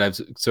times that I've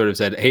sort of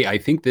said, hey, I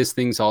think this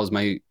thing solves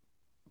my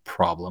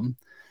problem.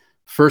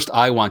 First,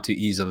 I want to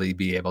easily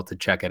be able to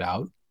check it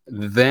out.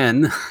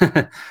 Then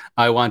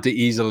I want to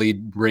easily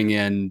bring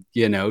in,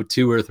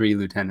 2 or 3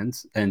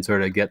 lieutenants and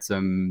sort of get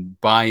some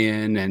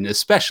buy-in, and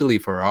especially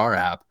for our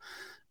app,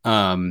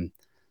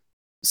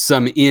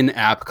 some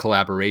in-app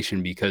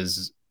collaboration,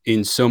 because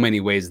in so many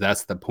ways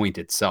that's the point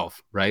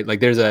itself, right? Like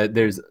there's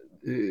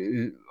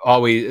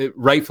always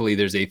rightfully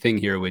there's a thing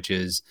here, which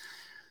is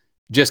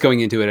just going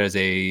into it as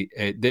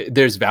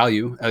there's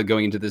value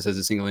going into this as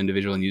a single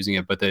individual and using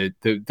it, but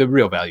the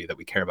real value that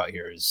we care about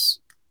here is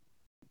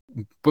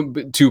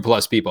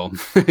 2+ people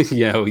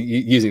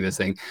using this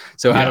thing.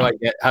 So how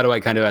do I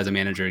kind of as a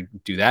manager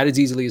do that as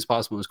easily as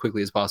possible, as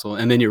quickly as possible?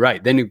 And then you're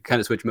right, then you kind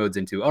of switch modes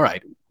into, all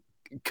right,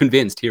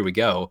 convinced, here we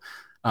go.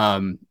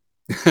 I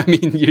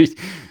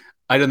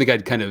don't think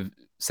I'd kind of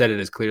said it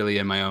as clearly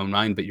in my own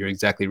mind, but you're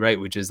exactly right,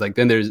 which is like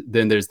then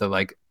there's the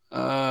like,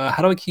 how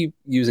do I keep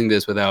using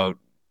this without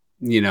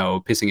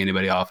pissing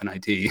anybody off in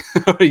IT?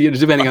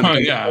 Depending on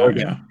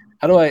the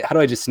how do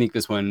I just sneak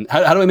this one?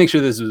 How do I make sure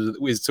this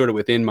is sort of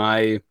within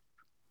my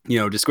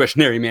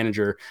discretionary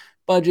manager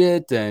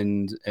budget,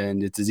 and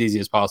it's as easy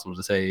as possible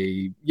to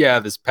say, yeah,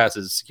 this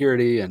passes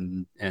security,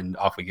 and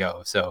off we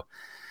go. So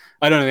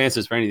I don't have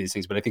answers for any of these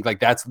things, but I think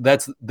like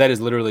that is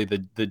literally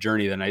the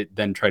journey that I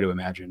then try to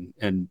imagine.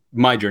 And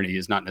my journey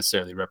is not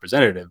necessarily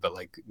representative, but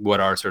like what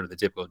are sort of the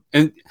typical,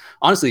 and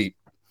honestly,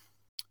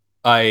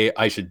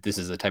 this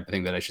is the type of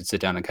thing that I should sit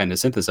down and kind of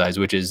synthesize,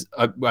 which is,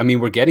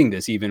 we're getting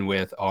this even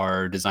with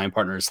our design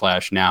partners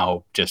 /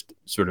 now just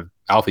sort of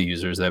alpha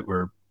users that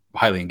we're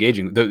highly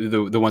engaging,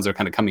 the ones that are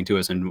kind of coming to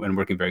us and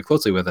working very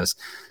closely with us.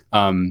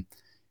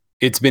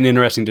 It's been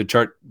interesting to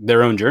chart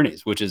their own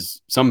journeys, which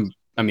is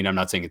I'm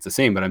not saying it's the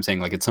same, but I'm saying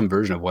like it's some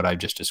version of what I've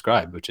just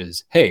described, which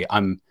is, hey,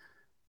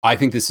 I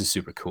think this is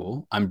super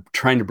cool. I'm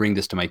trying to bring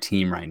this to my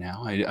team right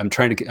now.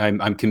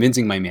 I'm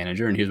convincing my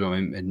manager, and here's what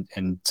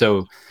and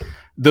so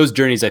those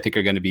journeys I think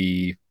are going to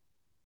be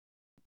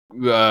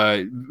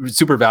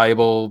super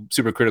valuable,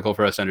 super critical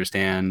for us to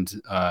understand.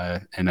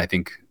 And I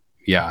think,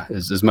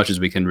 as much as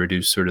we can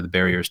reduce sort of the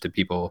barriers to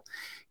people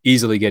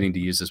easily getting to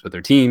use this with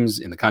their teams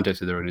in the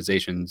context of their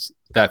organizations.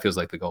 That feels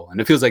like the goal. And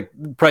it feels like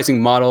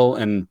pricing model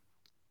and,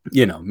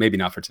 maybe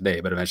not for today,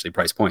 but eventually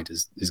price point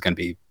is going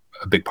to be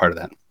a big part of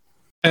that.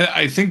 And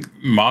I think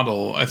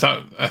model, I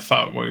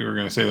thought what you were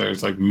going to say there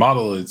is like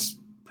model is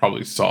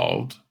probably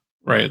solved,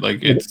 right? Like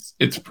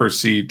it's per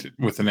seat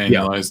with an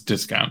annualized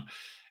discount.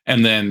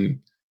 And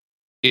then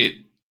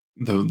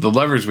the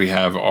levers we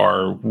have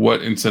are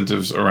what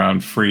incentives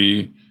around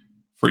free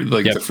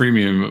like the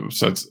freemium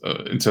sets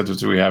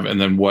incentives do we have,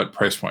 and then what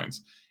price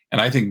points.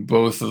 And I think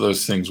both of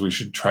those things we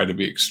should try to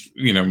be,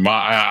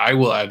 I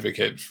will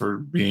advocate for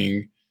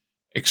being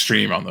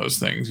extreme on those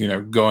things,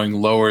 going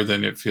lower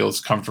than it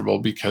feels comfortable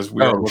because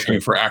we are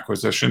looking for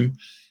acquisition.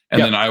 And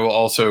then I will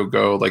also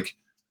go like,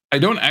 I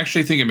don't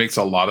actually think it makes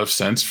a lot of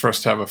sense for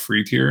us to have a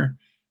free tier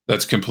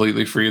that's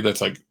completely free.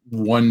 That's like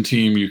one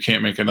team, you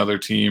can't make another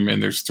team,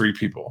 and there's 3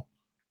 people,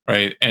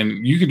 right?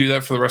 And you can do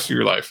that for the rest of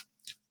your life.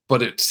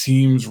 But it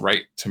seems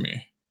right to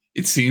me.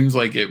 It seems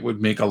like it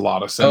would make a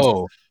lot of sense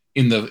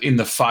in the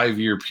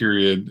 5-year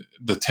period,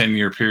 the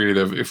 10-year period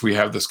of if we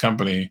have this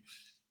company,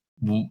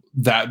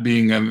 that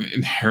being an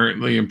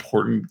inherently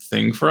important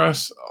thing for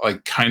us,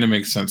 like kind of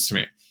makes sense to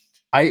me.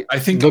 I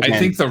think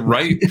the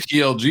right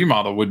PLG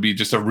model would be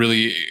just a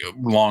really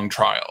long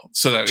trial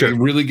so that it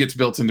really gets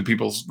built into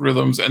people's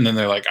rhythms. And then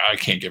they're like, I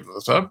can't give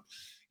this up.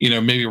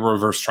 Maybe a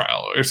reverse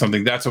trial or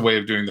something. That's a way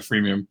of doing the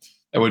freemium.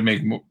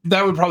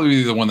 That would probably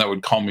be the one that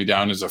would calm me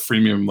down as a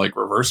freemium like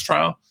reverse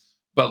trial.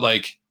 But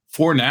like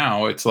for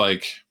now, it's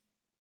like,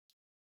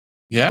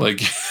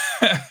 like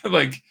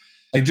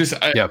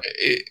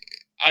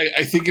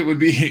I think it would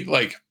be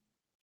like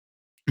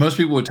most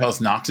people would tell us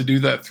not to do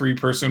that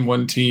 3-person,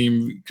 1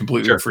 team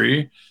completely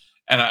free.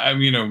 And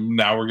I'm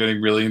now we're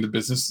getting really into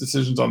business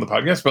decisions on the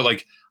podcast, but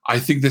like I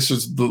think this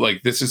is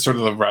sort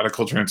of the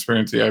radical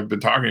transparency I've been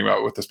talking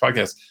about with this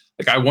podcast.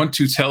 Like I want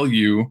to tell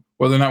you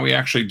whether or not we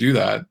actually do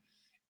that.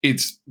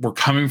 We're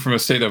coming from a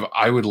state of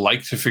I would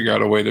like to figure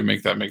out a way to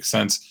make that make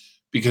sense,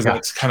 because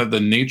that's kind of the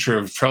nature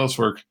of Trellis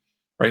work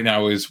right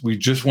now. Is we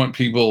just want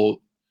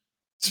people,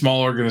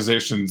 small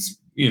organizations,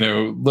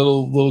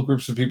 little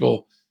groups of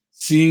people,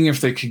 seeing if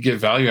they could get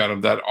value out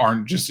of that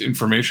aren't just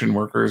information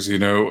workers,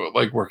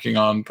 like working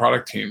on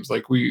product teams.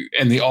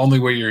 And the only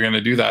way you're going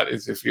to do that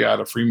is if you add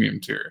a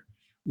freemium tier.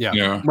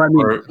 Yeah.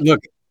 Look,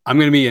 I'm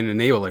going to be an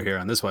enabler here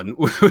on this one,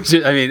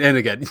 and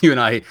again, you and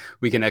I,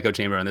 we can echo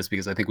chamber on this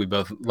because I think we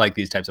both like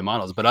these types of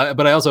models, but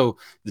I also,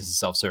 this is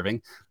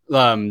self-serving.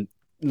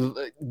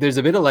 There's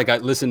a bit of like,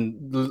 at least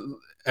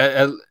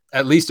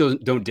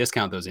don't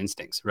discount those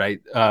instincts,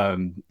 right?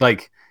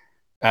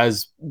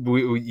 As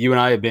you and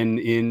I have been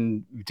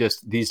in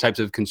just these types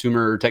of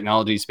consumer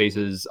technology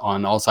spaces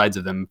on all sides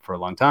of them for a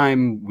long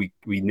time.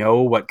 We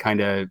know what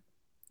kind of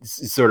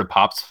sort of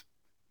pops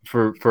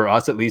for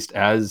us, at least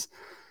as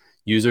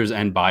users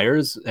and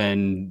buyers,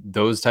 and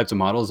those types of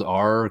models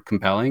are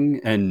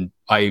compelling. And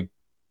I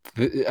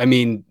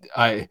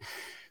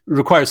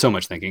require so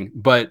much thinking,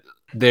 but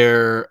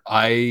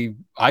I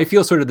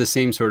feel sort of the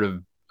same sort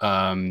of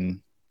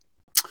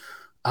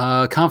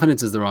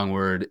confidence is the wrong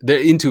word.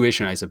 The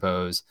intuition, I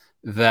suppose,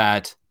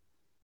 that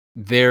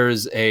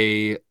there's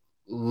a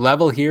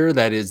level here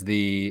that is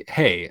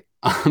hey,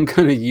 I'm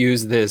going to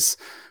use this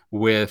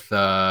with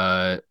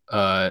a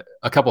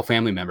couple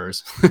family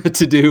members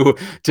to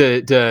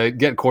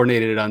get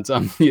coordinated on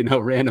some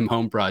random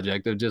home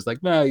project of just like,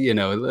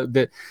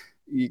 let's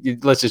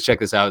just check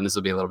this out and this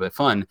will be a little bit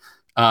fun,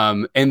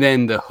 and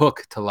then the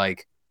hook to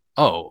like,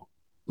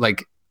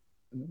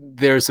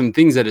 there's some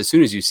things that as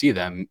soon as you see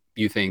them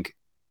you think,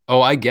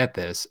 oh, I get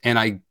this, and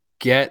I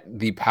get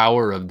the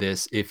power of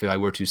this if I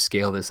were to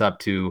scale this up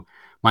to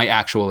my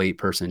actual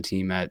 8-person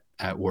team at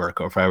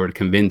work, or if I were to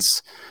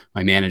convince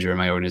my manager or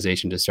my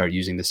organization to start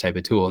using this type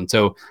of tool. And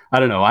so I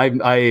don't know,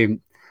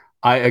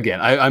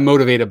 I'm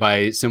motivated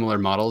by similar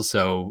models.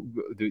 So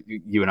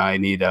you and I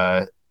need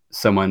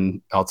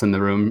someone else in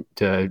the room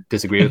to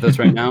disagree with us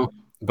right now.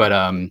 But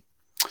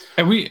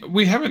and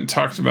we haven't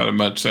talked about it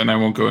much, and I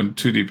won't go in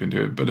too deep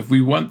into it, but if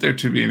we want there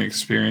to be an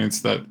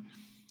experience that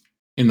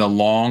in the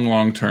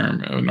long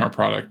term in our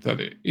product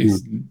that it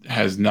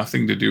has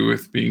nothing to do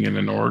with being in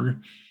an org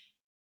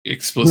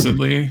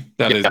explicitly,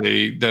 that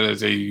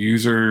is a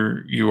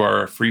user, you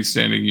are a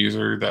freestanding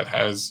user that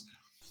has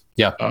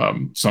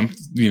some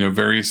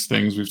various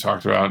things we've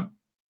talked about,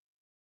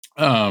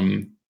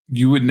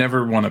 you would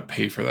never want to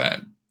pay for that.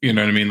 You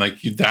know what I mean?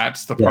 Like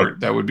that's the part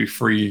that would be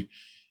free.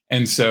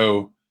 And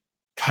so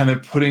kind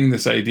of putting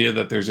this idea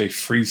that there's a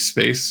free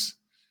space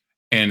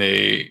and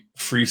a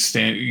free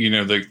stand,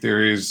 like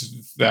there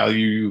is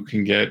value you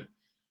can get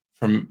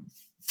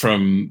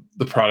from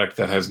the product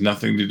that has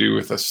nothing to do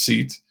with a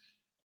seat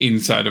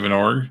inside of an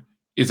org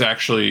is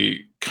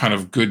actually kind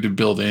of good to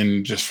build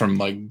in just from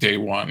like day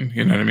one.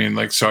 You know what I mean?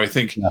 Like, so I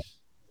think,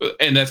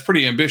 and that's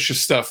pretty ambitious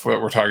stuff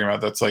what we're talking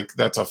about. That's a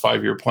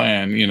 5-year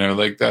plan,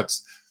 like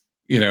that's,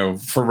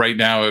 for right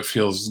now it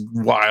feels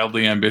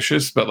wildly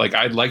ambitious, but like,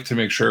 I'd like to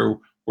make sure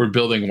we're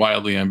building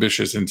wildly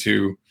ambitious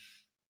into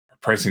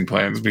pricing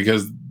plans,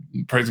 because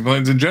pricing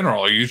plans in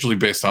general are usually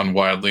based on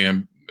wildly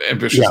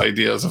ambitious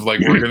ideas of like,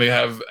 we're going to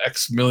have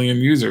X million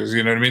users.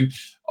 You know what I mean?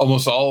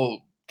 Almost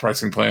all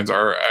pricing plans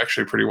are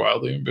actually pretty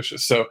wildly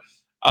ambitious. So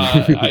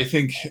I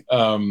think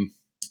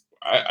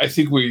I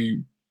think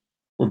we're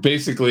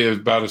basically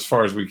about as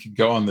far as we could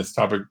go on this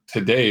topic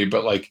today.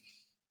 But like,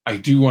 I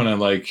do want to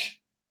like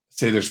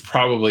say there's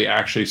probably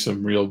actually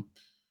some real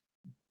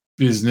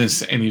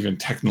business and even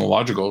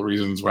technological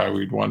reasons why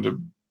we'd want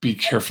to be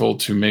careful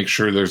to make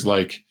sure there's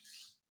like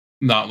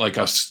not like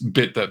a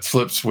bit that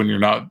flips when you're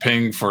not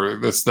paying for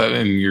this, that,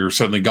 and you're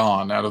suddenly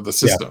gone out of the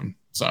system.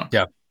 So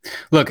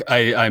Look,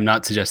 I'm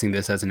not suggesting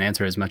this as an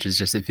answer as much as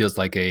just it feels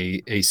like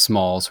a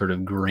small sort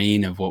of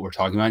grain of what we're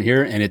talking about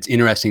here. And it's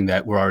interesting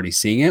that we're already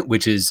seeing it,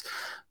 which is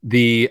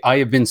I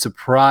have been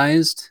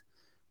surprised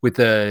with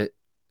the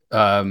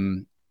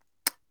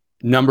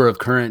number of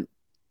current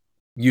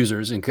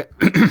users in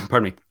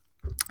pardon me.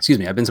 Excuse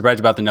me. I've been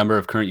surprised about the number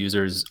of current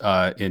users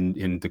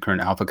in the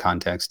current alpha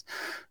context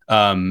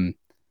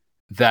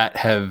that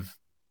have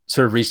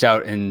sort of reached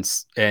out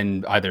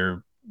and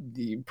either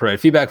provide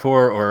feedback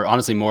for, or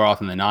honestly, more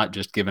often than not,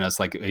 just given us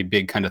like a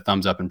big kind of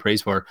thumbs up and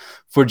praise for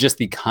just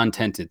the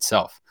content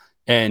itself.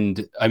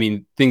 And I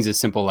mean, things as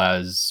simple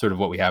as sort of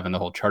what we have in the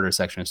whole charter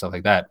section and stuff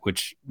like that,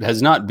 which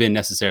has not been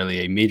necessarily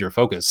a major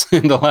focus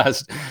in the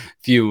last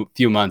few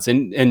months.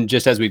 And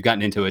just as we've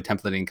gotten into a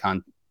templating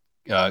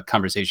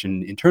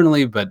conversation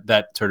internally, but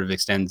that sort of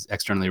extends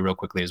externally real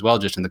quickly as well,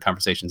 just in the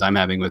conversations I'm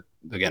having with,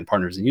 again,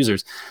 partners and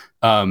users.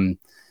 Some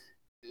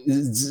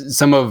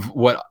of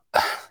what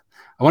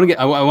I want to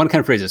kind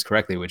of phrase this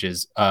correctly, which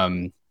is,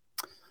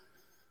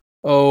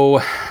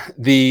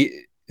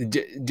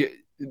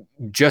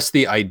 just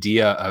the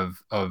idea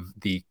of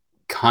the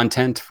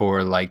content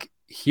for like,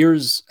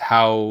 here's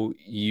how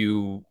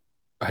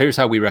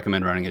we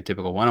recommend running a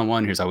typical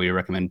one-on-one. Here's how we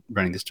recommend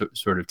running this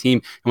sort of team.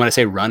 And when I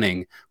say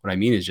running, what I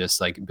mean is just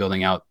like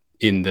building out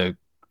in the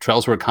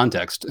Trailsword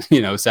context,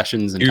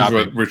 sessions and here's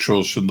topics. What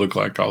rituals should look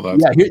like, all that.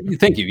 Yeah,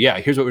 thank you. Yeah,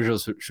 here's what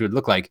rituals should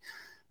look like.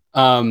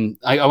 I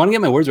want to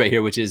get my words right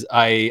here, which is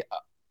I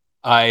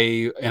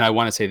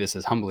want to say this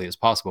as humbly as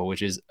possible,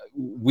 which is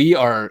we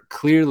are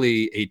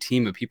clearly a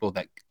team of people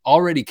that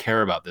already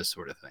care about this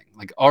sort of thing,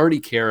 like already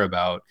care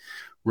about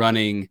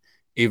running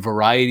a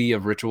variety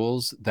of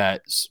rituals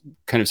that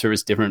kind of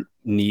service different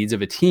needs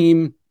of a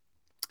team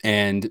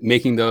and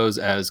making those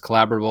as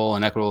collaborable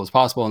and equitable as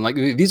possible. And like,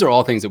 these are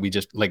all things that we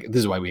just like,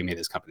 this is why we made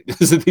this company.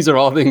 These are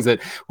all things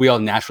that we all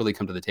naturally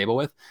come to the table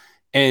with.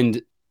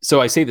 And so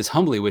I say this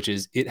humbly, which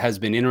is it has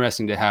been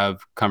interesting to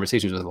have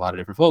conversations with a lot of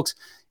different folks,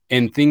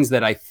 and things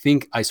that I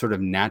think I sort of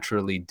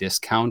naturally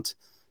discount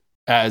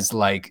as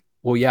like,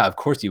 well, yeah, of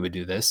course you would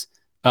do this,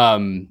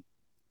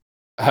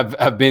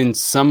 have been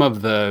some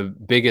of the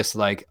biggest,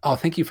 like, oh,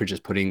 thank you for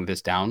just putting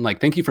this down.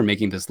 Like, thank you for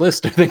making this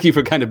list. Or thank you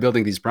for kind of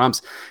building these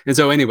prompts. And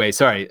so anyway,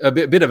 sorry, a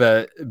bit of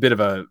a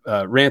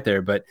rant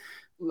there, but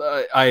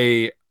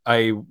I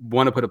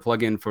want to put a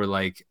plug in for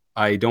like,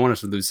 I don't want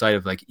us to lose sight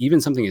of like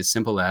even something as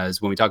simple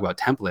as when we talk about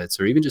templates,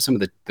 or even just some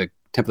of the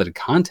templated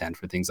content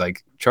for things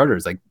like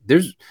charters, like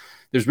there's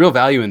real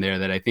value in there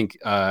that I think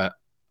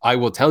I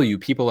will tell you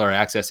people are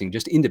accessing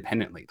just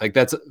independently. Like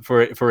that's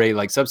for a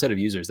like subset of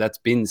users, that's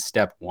been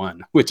step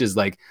one, which is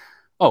like,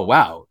 oh,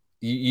 wow,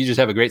 you just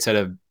have a great set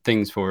of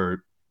things to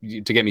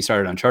get me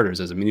started on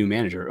charters as a new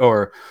manager.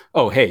 Or,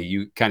 oh, hey,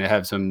 you kind of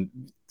have some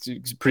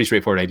pretty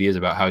straightforward ideas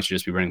about how I should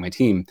just be running my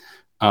team.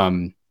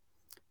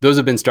 Those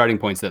have been starting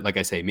points that, like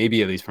I say,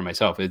 maybe at least for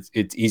myself,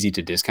 it's easy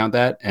to discount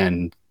that.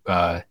 And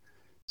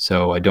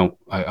so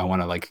I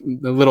want to like a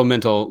little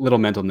mental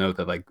note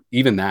that like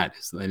even that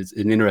is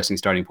an interesting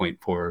starting point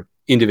for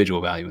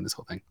individual value in this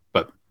whole thing.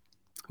 But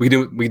we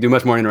do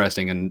much more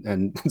interesting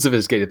and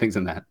sophisticated things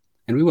than that,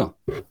 and we will.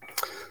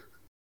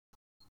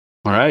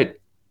 All right.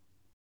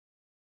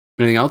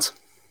 Anything else?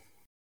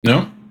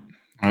 No,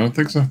 I don't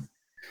think so.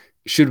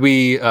 Should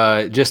we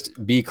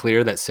just be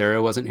clear that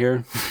Sarah wasn't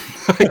here?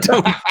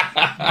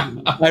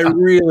 I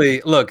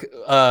really look.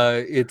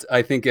 It's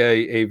I think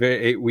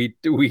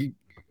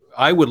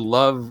I would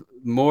love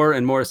more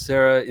and more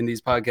Sarah in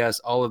these podcasts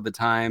all of the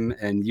time,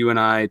 and you and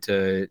I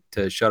to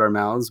shut our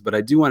mouths. But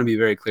I do want to be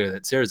very clear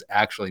that Sarah's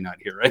actually not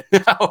here right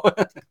now.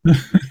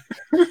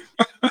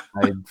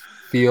 I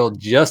feel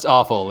just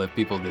awful if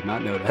people did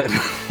not know that.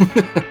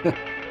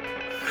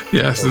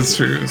 Yes, it's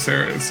true.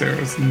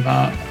 Sarah's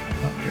not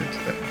here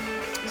today.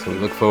 So we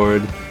look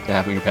forward to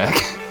having her back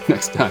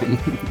next time.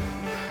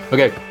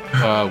 Okay.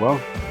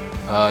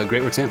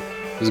 Great work, Sam.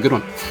 It was a good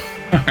one.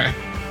 All right.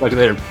 Talk to you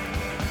later.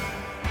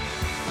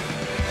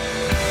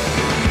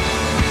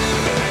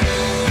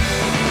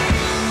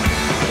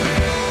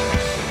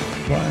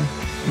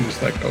 I'm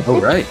just like,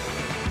 oh, right.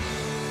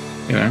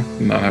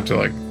 Not have to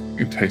like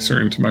entice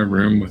her into my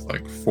room with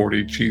like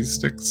 40 cheese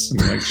sticks,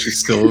 and like she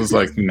still is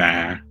like,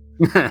 nah.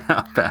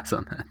 I'll pass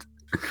on that.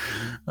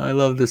 I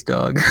love this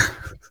dog.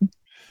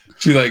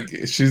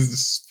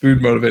 She's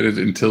food motivated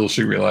until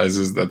she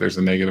realizes that there's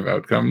a negative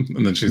outcome,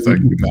 and then she's like,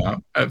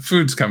 no,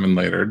 food's coming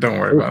later. Don't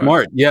worry about it.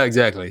 Smart. Yeah,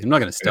 exactly. I'm not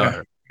gonna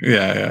starve.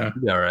 Yeah.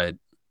 All right.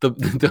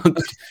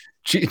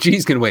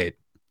 Cheese can wait.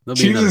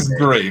 Cheese is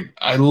great.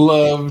 I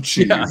love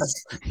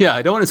cheese. Yeah,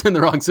 I don't want to send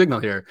the wrong signal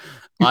here.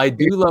 I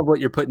do love what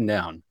you're putting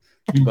down.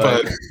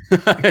 But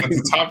at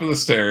the top of the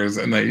stairs,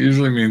 and that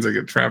usually means I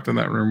get trapped in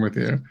that room with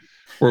you.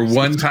 Or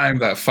one time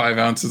that 5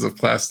 ounces of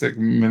plastic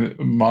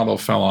model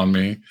fell on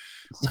me.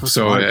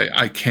 So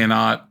I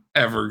cannot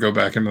ever go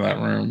back into that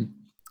room.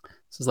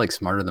 This is like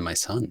smarter than my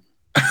son.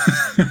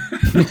 I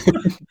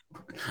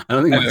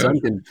don't think my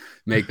son can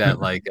make that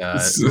like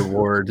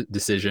reward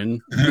decision.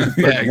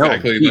 Yeah,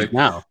 exactly. No, like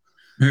now.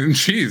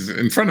 Cheese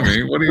in front of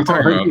me. What are you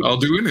talking about? I'll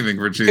do anything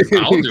for cheese.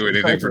 I'll do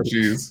anything for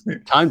cheese.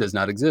 Time does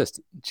not exist.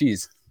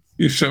 Cheese.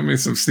 You show me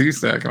some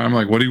C-stack, and I'm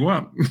like, what do you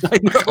want?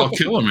 I'll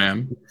kill a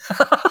man.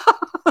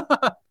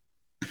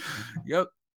 Yep.